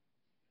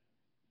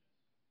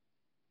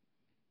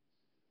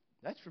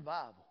 That's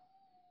revival.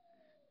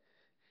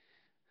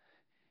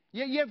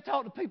 You ever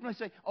talk to people and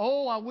they say,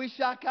 oh, I wish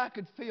I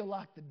could feel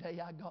like the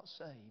day I got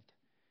saved.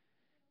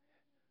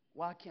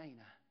 Why can't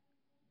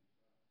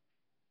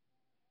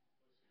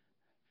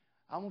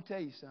I? I'm going to tell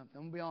you something.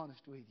 I'm going to be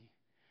honest with you.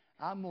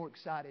 I'm more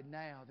excited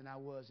now than I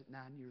was at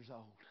 9 years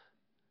old.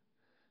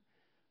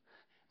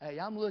 Hey,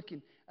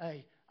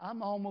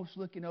 I'm almost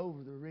looking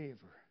over the river.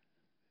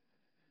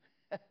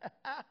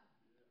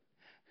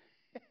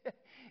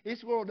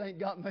 This world ain't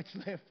got much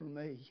left for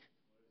me.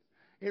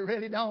 It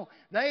really don't.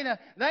 They ain't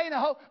a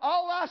hope.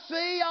 I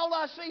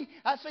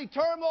see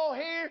turmoil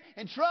here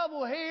and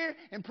trouble here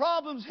and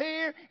problems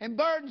here and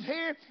burdens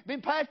here.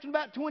 Been pastoring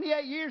about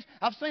 28 years.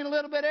 I've seen a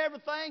little bit of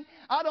everything.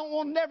 I don't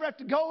want to never have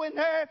to go in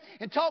there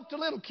and talk to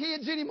little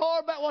kids anymore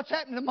about what's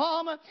happening to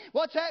mama,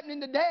 what's happening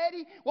to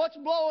daddy, what's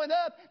blowing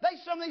up.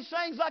 Some of these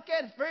things like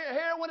that,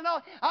 heroin and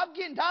all. I'm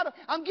getting tired.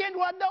 I'm getting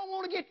where I don't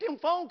want to get them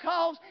phone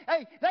calls.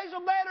 Hey, there's a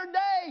better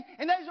day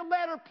and there's a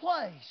better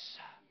place.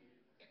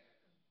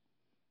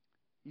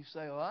 You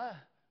say, well,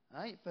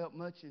 I ain't felt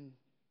much in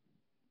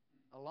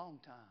a long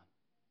time.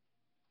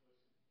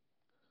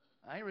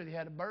 I ain't really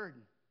had a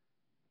burden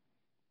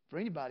for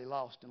anybody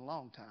lost in a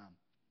long time.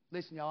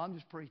 Listen, y'all, I'm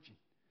just preaching.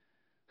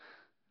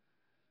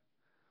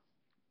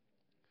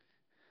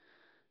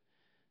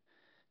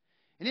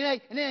 And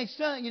then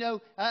son,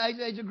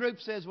 as a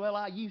group says, well,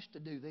 I used to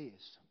do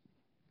this.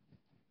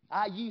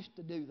 I used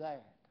to do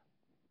that.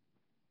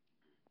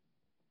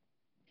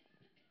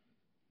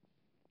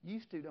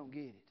 Used to don't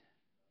get it.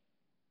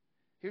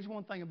 Here's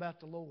one thing about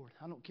the Lord.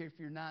 I don't care if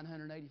you're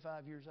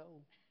 985 years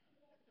old.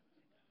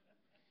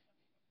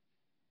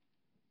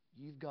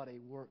 You've got a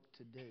work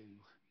to do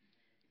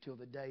till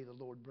the day the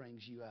Lord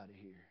brings you out of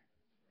here.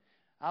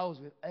 I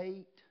was with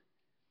 8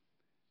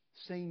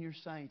 senior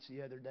saints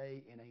the other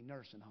day in a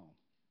nursing home.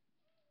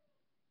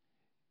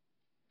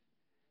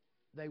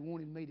 They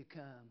wanted me to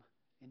come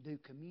and do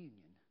communion.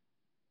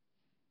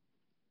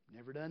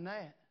 Never done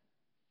that.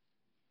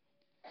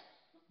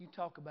 You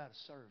talk about a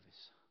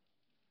service.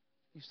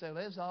 You say,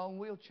 well, it's all on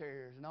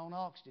wheelchairs and on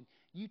oxygen.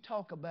 You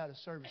talk about a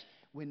service.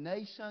 When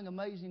they sung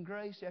Amazing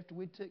Grace after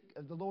we took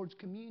the Lord's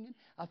communion,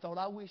 I thought,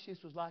 I wish this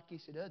was like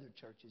this at other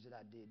churches that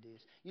I did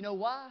this. You know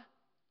why?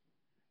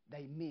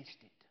 They missed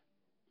it.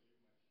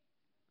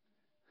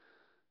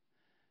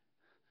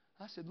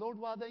 I said, Lord,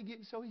 why are they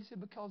getting so? He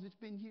said, because it's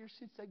been years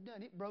since they've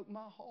done it. It broke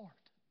my heart.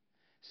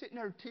 Sitting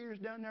there, tears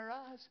down their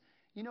eyes.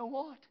 You know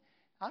what?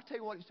 I'll tell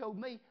you what He told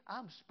me.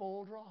 I'm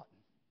spoiled rotten.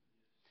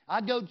 I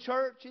go to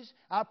churches.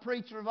 I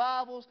preach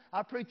revivals.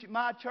 I preach at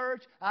my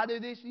church. I do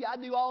this. I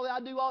do all.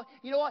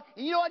 You know what?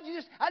 And you know what?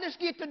 I just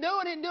get to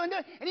doing it and doing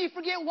it. And you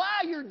forget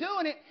why you're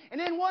doing it. And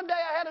then one day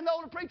I had an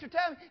older preacher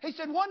tell me, he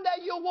said, one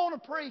day you'll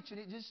want to preach. And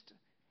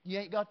you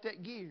ain't got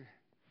that gear.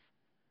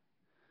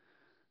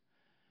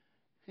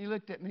 He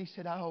looked at me and he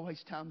said, I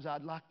always times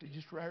I'd like to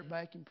just rear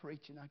back and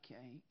preach and I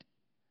can't.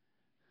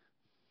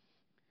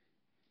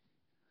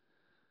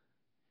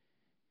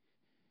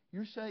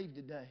 You're saved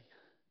today.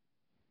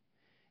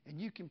 And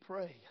you can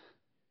pray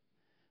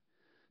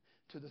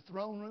to the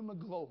throne room of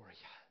glory.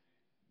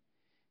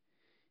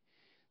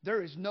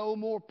 There is no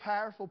more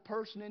powerful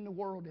person in the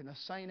world than a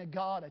saint of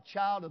God, a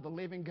child of the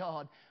living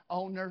God,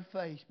 on their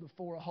face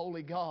before a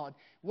holy God.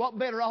 What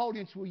better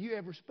audience will you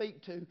ever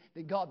speak to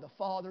than God the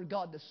Father,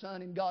 God the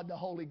Son, and God the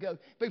Holy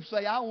Ghost? People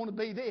say, I want to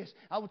be this.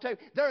 I will tell you,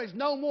 there is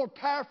no more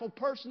powerful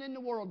person in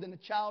the world than a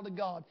child of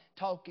God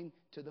talking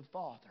to the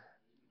Father.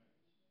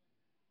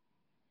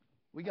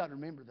 We got to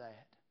remember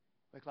that.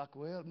 Look like,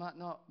 well, it might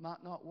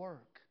not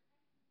work.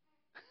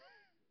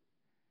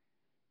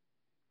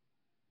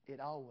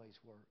 It always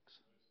works.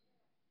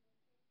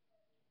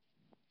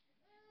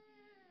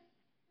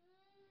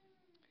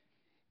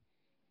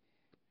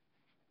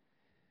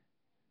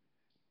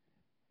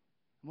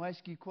 I'm going to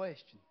ask you a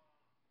question.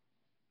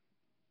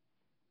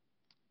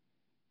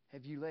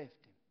 have you left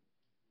Him?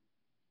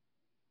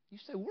 You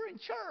say, we're in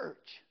church.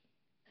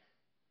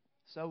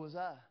 So was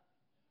I.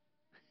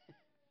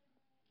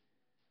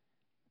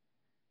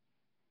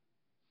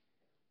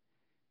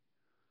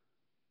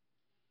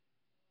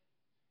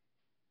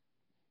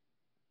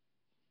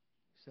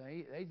 So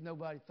ain't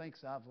nobody thinks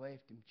I've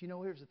left Him. But you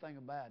know, here's the thing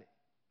about it.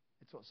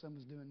 That's what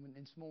someone's doing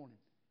this morning.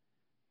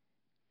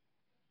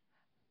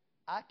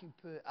 I can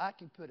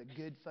put a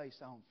good face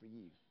on for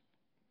you.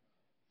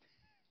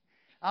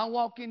 I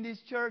walk in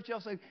this church, I'll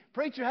say,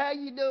 preacher, how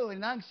you doing?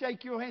 And I can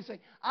shake your hand and say,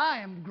 I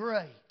am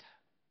great.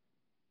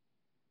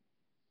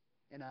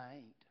 And I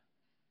ain't.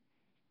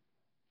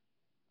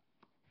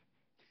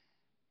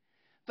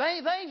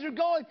 Things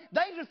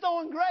are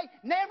throwing great.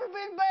 Never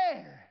been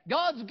better.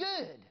 God's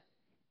good.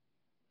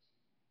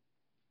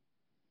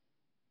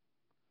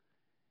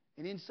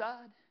 And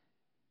inside,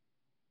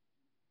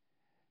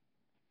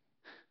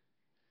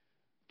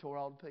 tore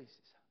all to pieces.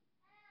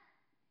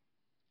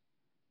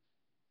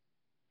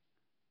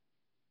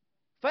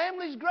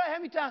 Family's great. How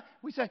many times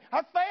we say,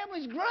 our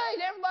family's great.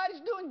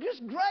 Everybody's doing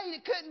just great.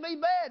 It couldn't be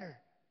better.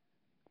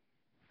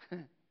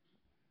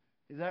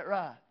 Is that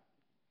right?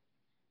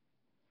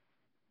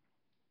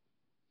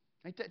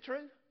 Ain't that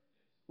true?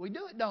 We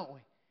do it, don't we?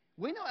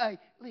 We know, hey,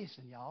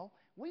 listen, y'all.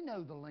 We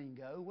know the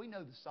lingo. We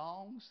know the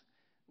songs.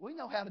 We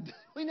know how to do,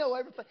 we know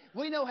everything.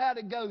 We know how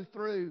to go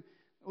through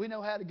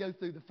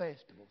the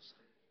festivals.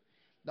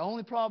 The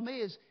only problem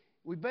is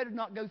we better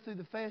not go through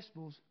the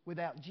festivals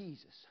without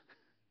Jesus.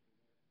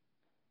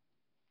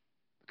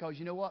 Because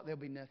you know what?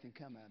 There'll be nothing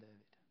come out of it.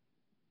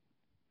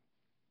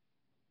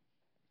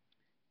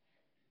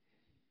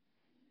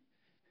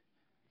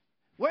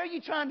 Where are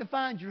you trying to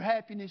find your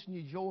happiness and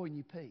your joy and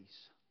your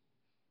peace?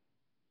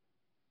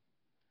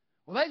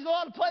 Well, there's a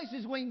lot of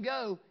places we can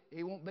go.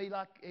 It won't be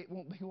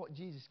what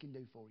Jesus can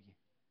do for you.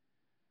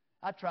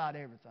 I tried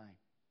everything.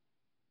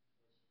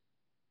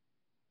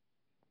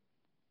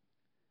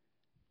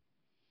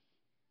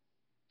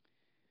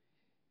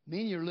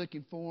 Many are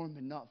looking for Him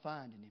and not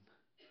finding Him.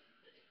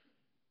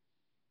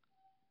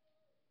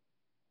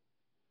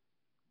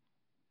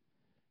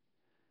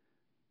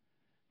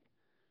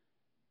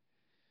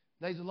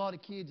 There's a lot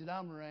of kids that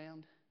I'm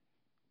around.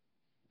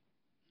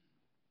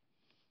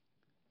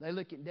 They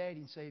look at Daddy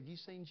and say, have you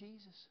seen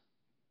Jesus?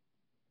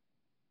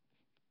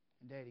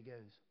 And Daddy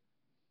goes,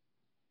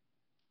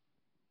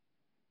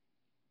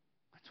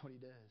 that's what he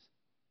does.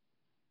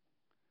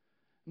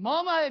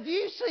 Mama, have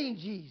you seen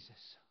Jesus?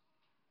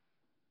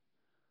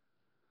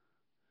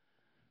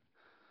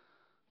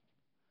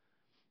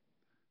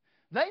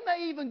 They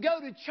may even go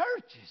to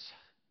churches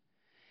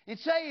and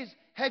say,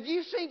 have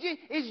you seen Jesus?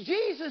 Is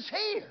Jesus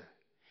here?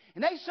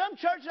 And there's some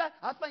churches,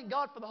 I thank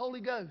God for the Holy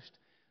Ghost.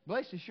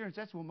 Blessed Assurance,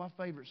 that's one of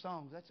my favorite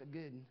songs. That's a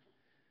good one.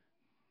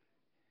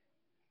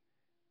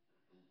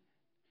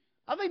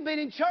 I've even been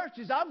in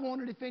churches, I've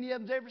wondered if any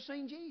of them's ever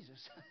seen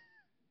Jesus.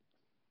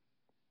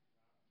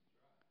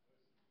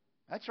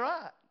 That's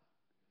right.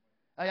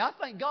 Hey, I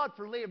thank God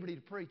for liberty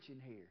to preach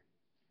in here.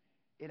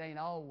 It ain't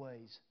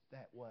always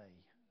that way.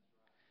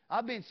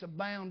 I've been so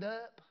bound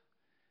up.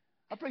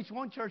 I preached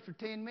one church for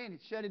 10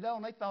 minutes, shut it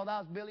on. They thought I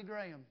was Billy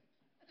Graham.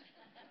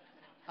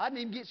 I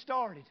didn't even get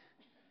started.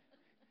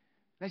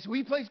 They said, will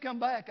you please come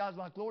back? I was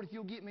like, Lord, if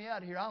you'll get me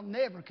out of here, I'll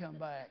never come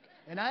back.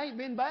 And I ain't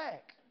been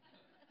back.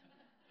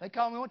 They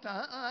called me one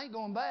time, I ain't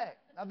going back.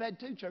 I've had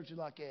 2 churches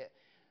like that.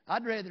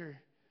 I'd rather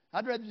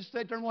just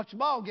sit there and watch the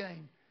ball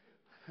game.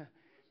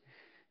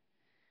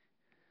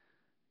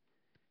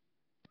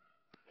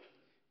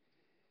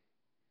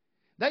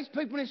 There's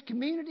people in this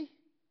community,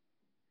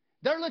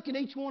 they're looking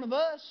at each one of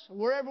us,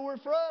 wherever we're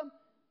from,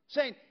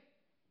 saying,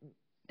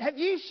 have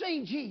you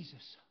seen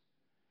Jesus?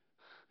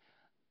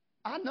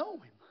 I know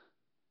Him.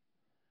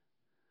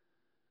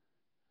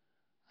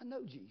 I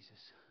know Jesus.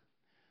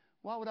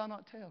 Why would I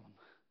not tell them?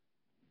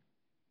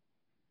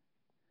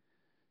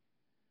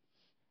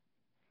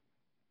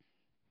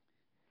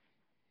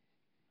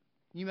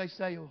 You may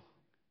say, well,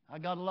 I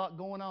got a lot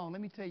going on.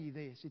 Let me tell you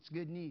this. It's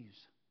good news.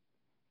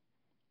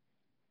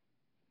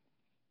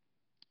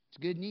 It's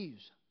good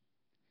news.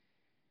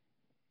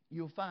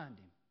 You'll find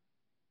Him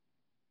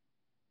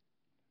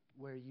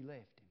where you left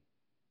Him.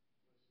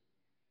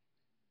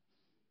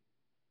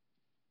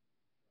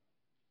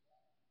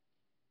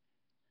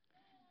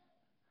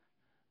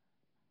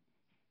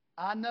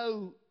 I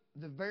know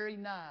the very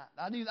night,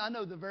 I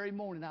know the very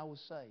morning I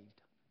was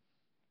saved.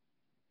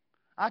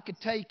 I could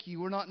take you.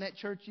 We're not in that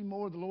church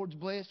anymore. The Lord's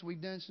blessed.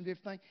 We've done some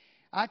different things.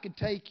 I could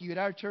take you. At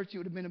our church, it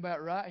would have been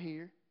about right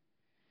here.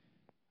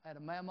 I had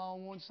a mama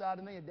on one side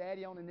of me, a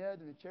daddy on the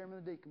other, and a chairman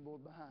of the deacon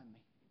board behind me.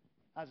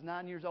 I was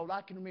 9 years old.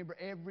 I can remember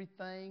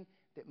everything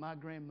that my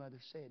grandmother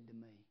said to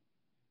me.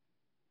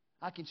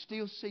 I can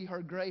still see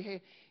her gray hair,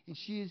 and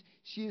she's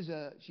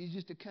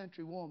just a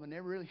country woman.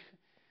 Never really.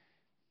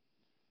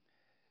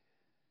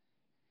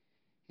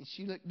 And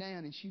she looked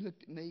down and she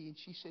looked at me and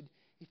she said,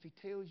 if He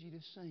tells you to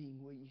sing,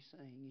 will you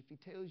sing? If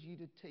He tells you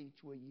to teach,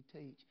 will you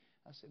teach?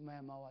 I said,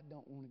 Mama, I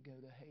don't want to go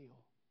to hell.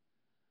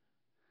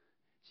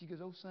 She goes,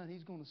 oh, son,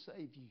 He's going to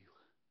save you.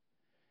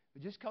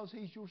 But just because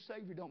He's your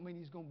Savior don't mean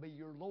He's going to be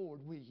your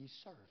Lord. Will you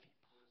serve Him?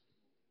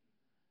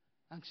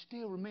 I can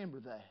still remember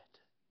that.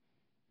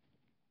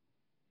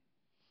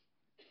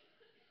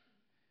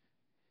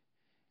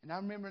 And I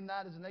remember a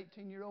night as an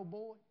 18-year-old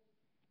boy.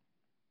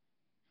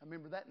 I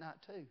remember that night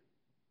too.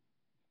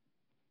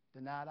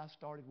 The night I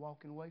started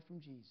walking away from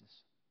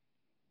Jesus.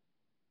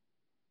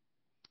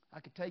 I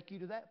could take you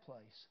to that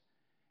place.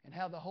 And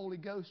how the Holy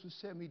Ghost was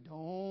telling me,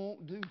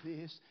 don't do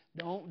this,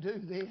 don't do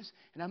this.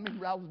 And I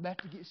remember I was about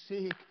to get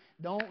sick.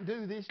 Don't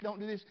do this, don't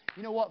do this.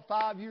 You know what?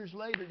 5 years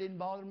later, it didn't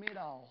bother me at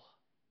all.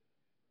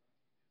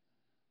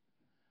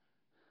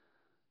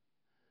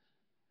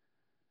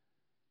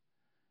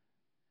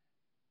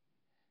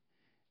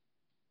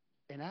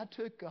 And I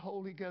took the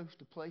Holy Ghost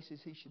to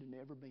places He should have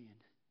never been.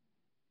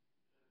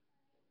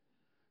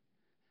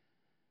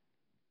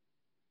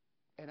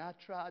 And I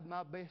tried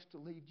my best to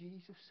leave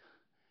Jesus.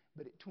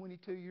 But at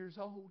 22 years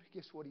old,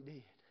 guess what He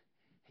did?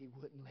 He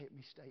wouldn't let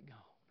me stay gone.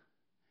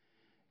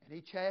 And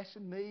He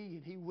chastened me,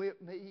 and He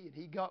whipped me, and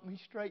He got me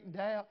straightened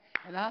out.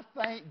 And I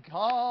thank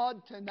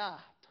God tonight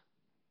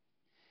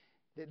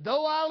that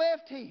though I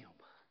left Him,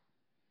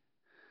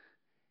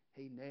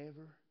 He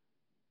never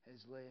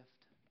has left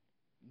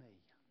me.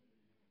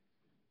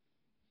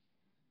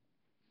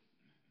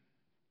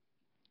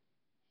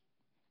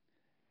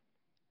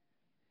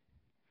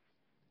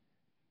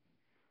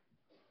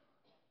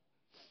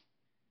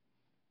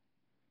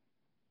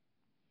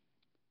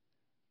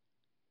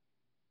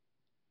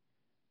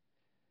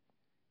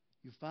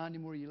 You find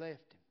Him where you left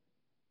Him.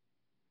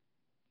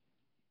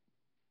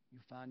 You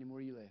find Him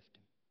where you left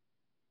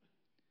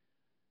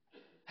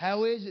Him.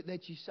 How is it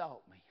that you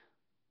sought me?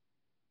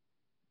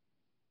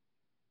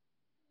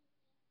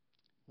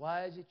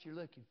 Why is it you're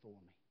looking for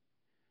me?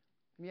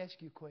 Let me ask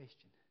you a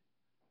question.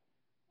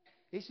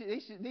 This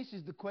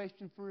is the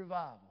question for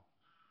revival.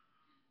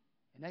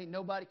 And ain't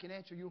nobody can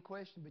answer your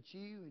question but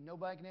you, and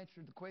nobody can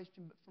answer the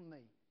question but from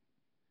me.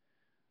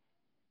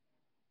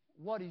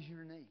 What is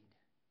your need?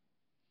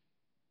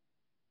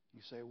 You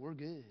say, we're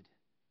good.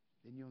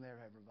 Then you'll never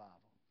have revival.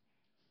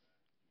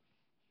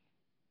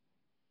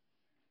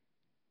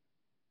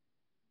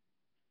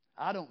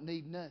 I don't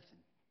need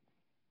nothing.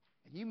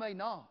 And you may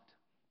not.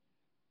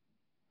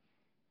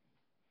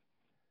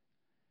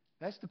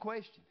 That's the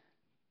question.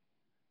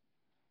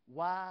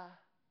 Why?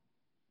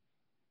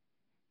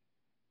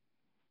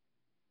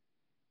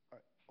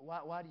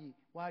 Why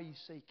are you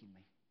seeking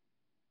me?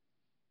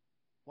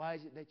 Why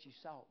is it that you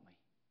sought me?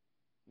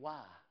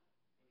 Why?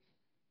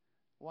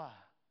 Why?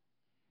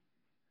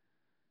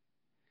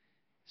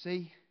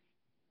 See,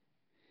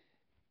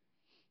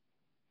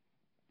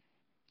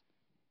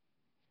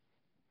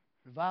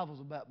 revival's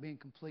about being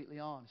completely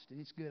honest. And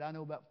it's good. I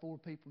know about 4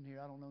 people in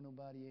here. I don't know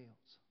nobody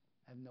else.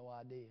 I have no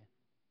idea.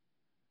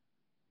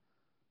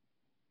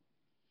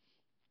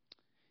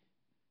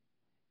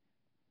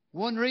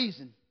 One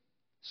reason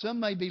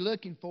some may be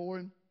looking for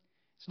Him,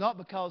 it's not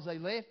because they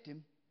left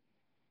Him.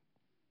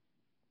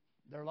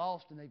 They're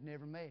lost and they've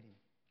never met Him.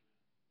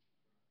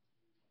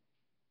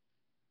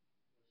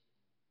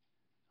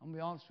 I'm going to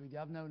be honest with you.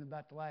 I've known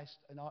about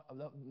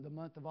the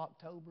month of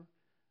October,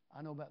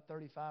 I know about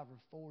 35 or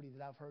 40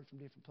 that I've heard from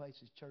different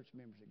places, church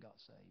members that got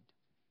saved.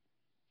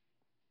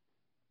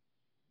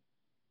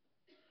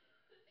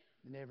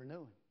 They never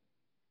knew Him.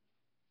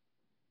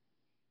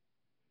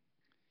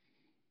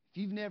 If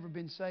you've never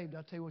been saved,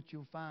 I'll tell you what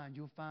you'll find.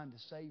 You'll find the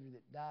Savior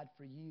that died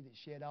for you, that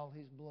shed all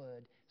His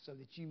blood so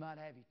that you might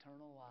have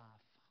eternal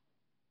life.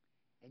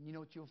 And you know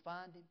what you'll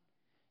find Him?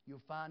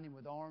 You'll find Him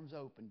with arms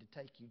open to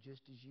take you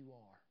just as you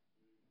are.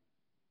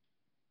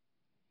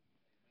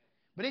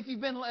 But if you've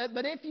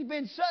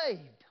been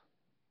saved,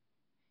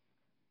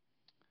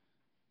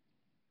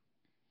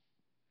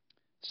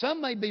 some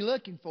may be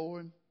looking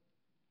for Him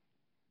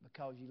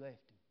because you left Him.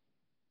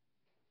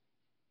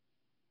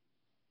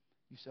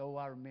 You say, oh,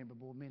 I remember,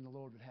 boy, me and the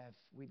Lord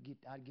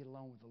I'd get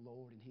along with the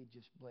Lord and He'd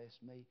just bless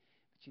me.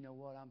 But you know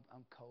what?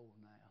 I'm cold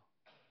now.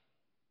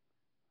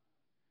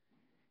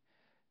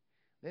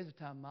 There's a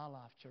time in my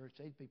life, church,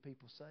 there'd be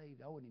people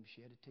saved. I wouldn't even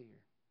shed a tear.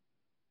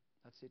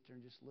 I'd sit there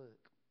and just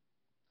look.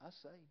 I was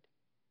saved.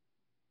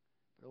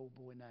 But oh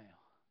boy, now.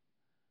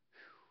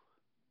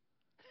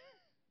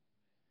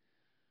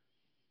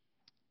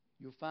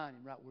 You'll find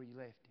Him right where you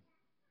left Him.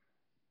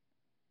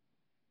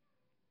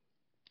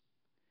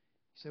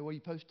 You say, what are you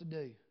supposed to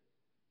do?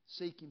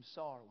 Seek Him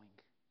sorrowing.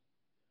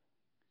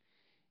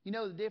 You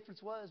know the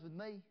difference was with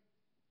me?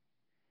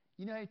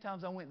 You know how many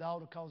times I went to the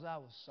altar because I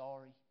was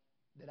sorry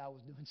that I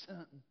was doing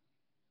something?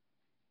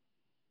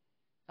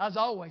 I was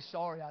always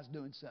sorry I was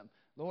doing something.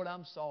 Lord,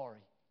 I'm sorry.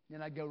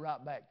 Then I'd go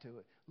right back to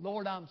it.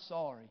 Lord, I'm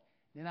sorry.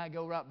 Then I'd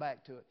go right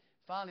back to it.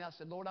 Finally, I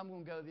said, Lord, I'm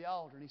going to go to the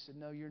altar. And He said,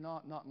 no, you're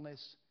not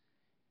unless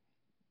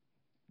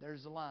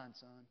there's the line,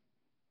 son.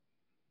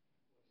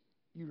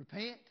 You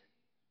repent.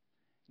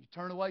 You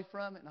turn away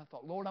from it. And I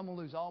thought, Lord, I'm going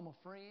to lose all my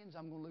friends.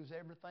 I'm going to lose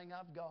everything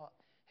I've got.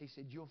 He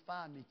said, you'll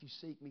find me if you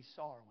seek me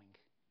sorrowing.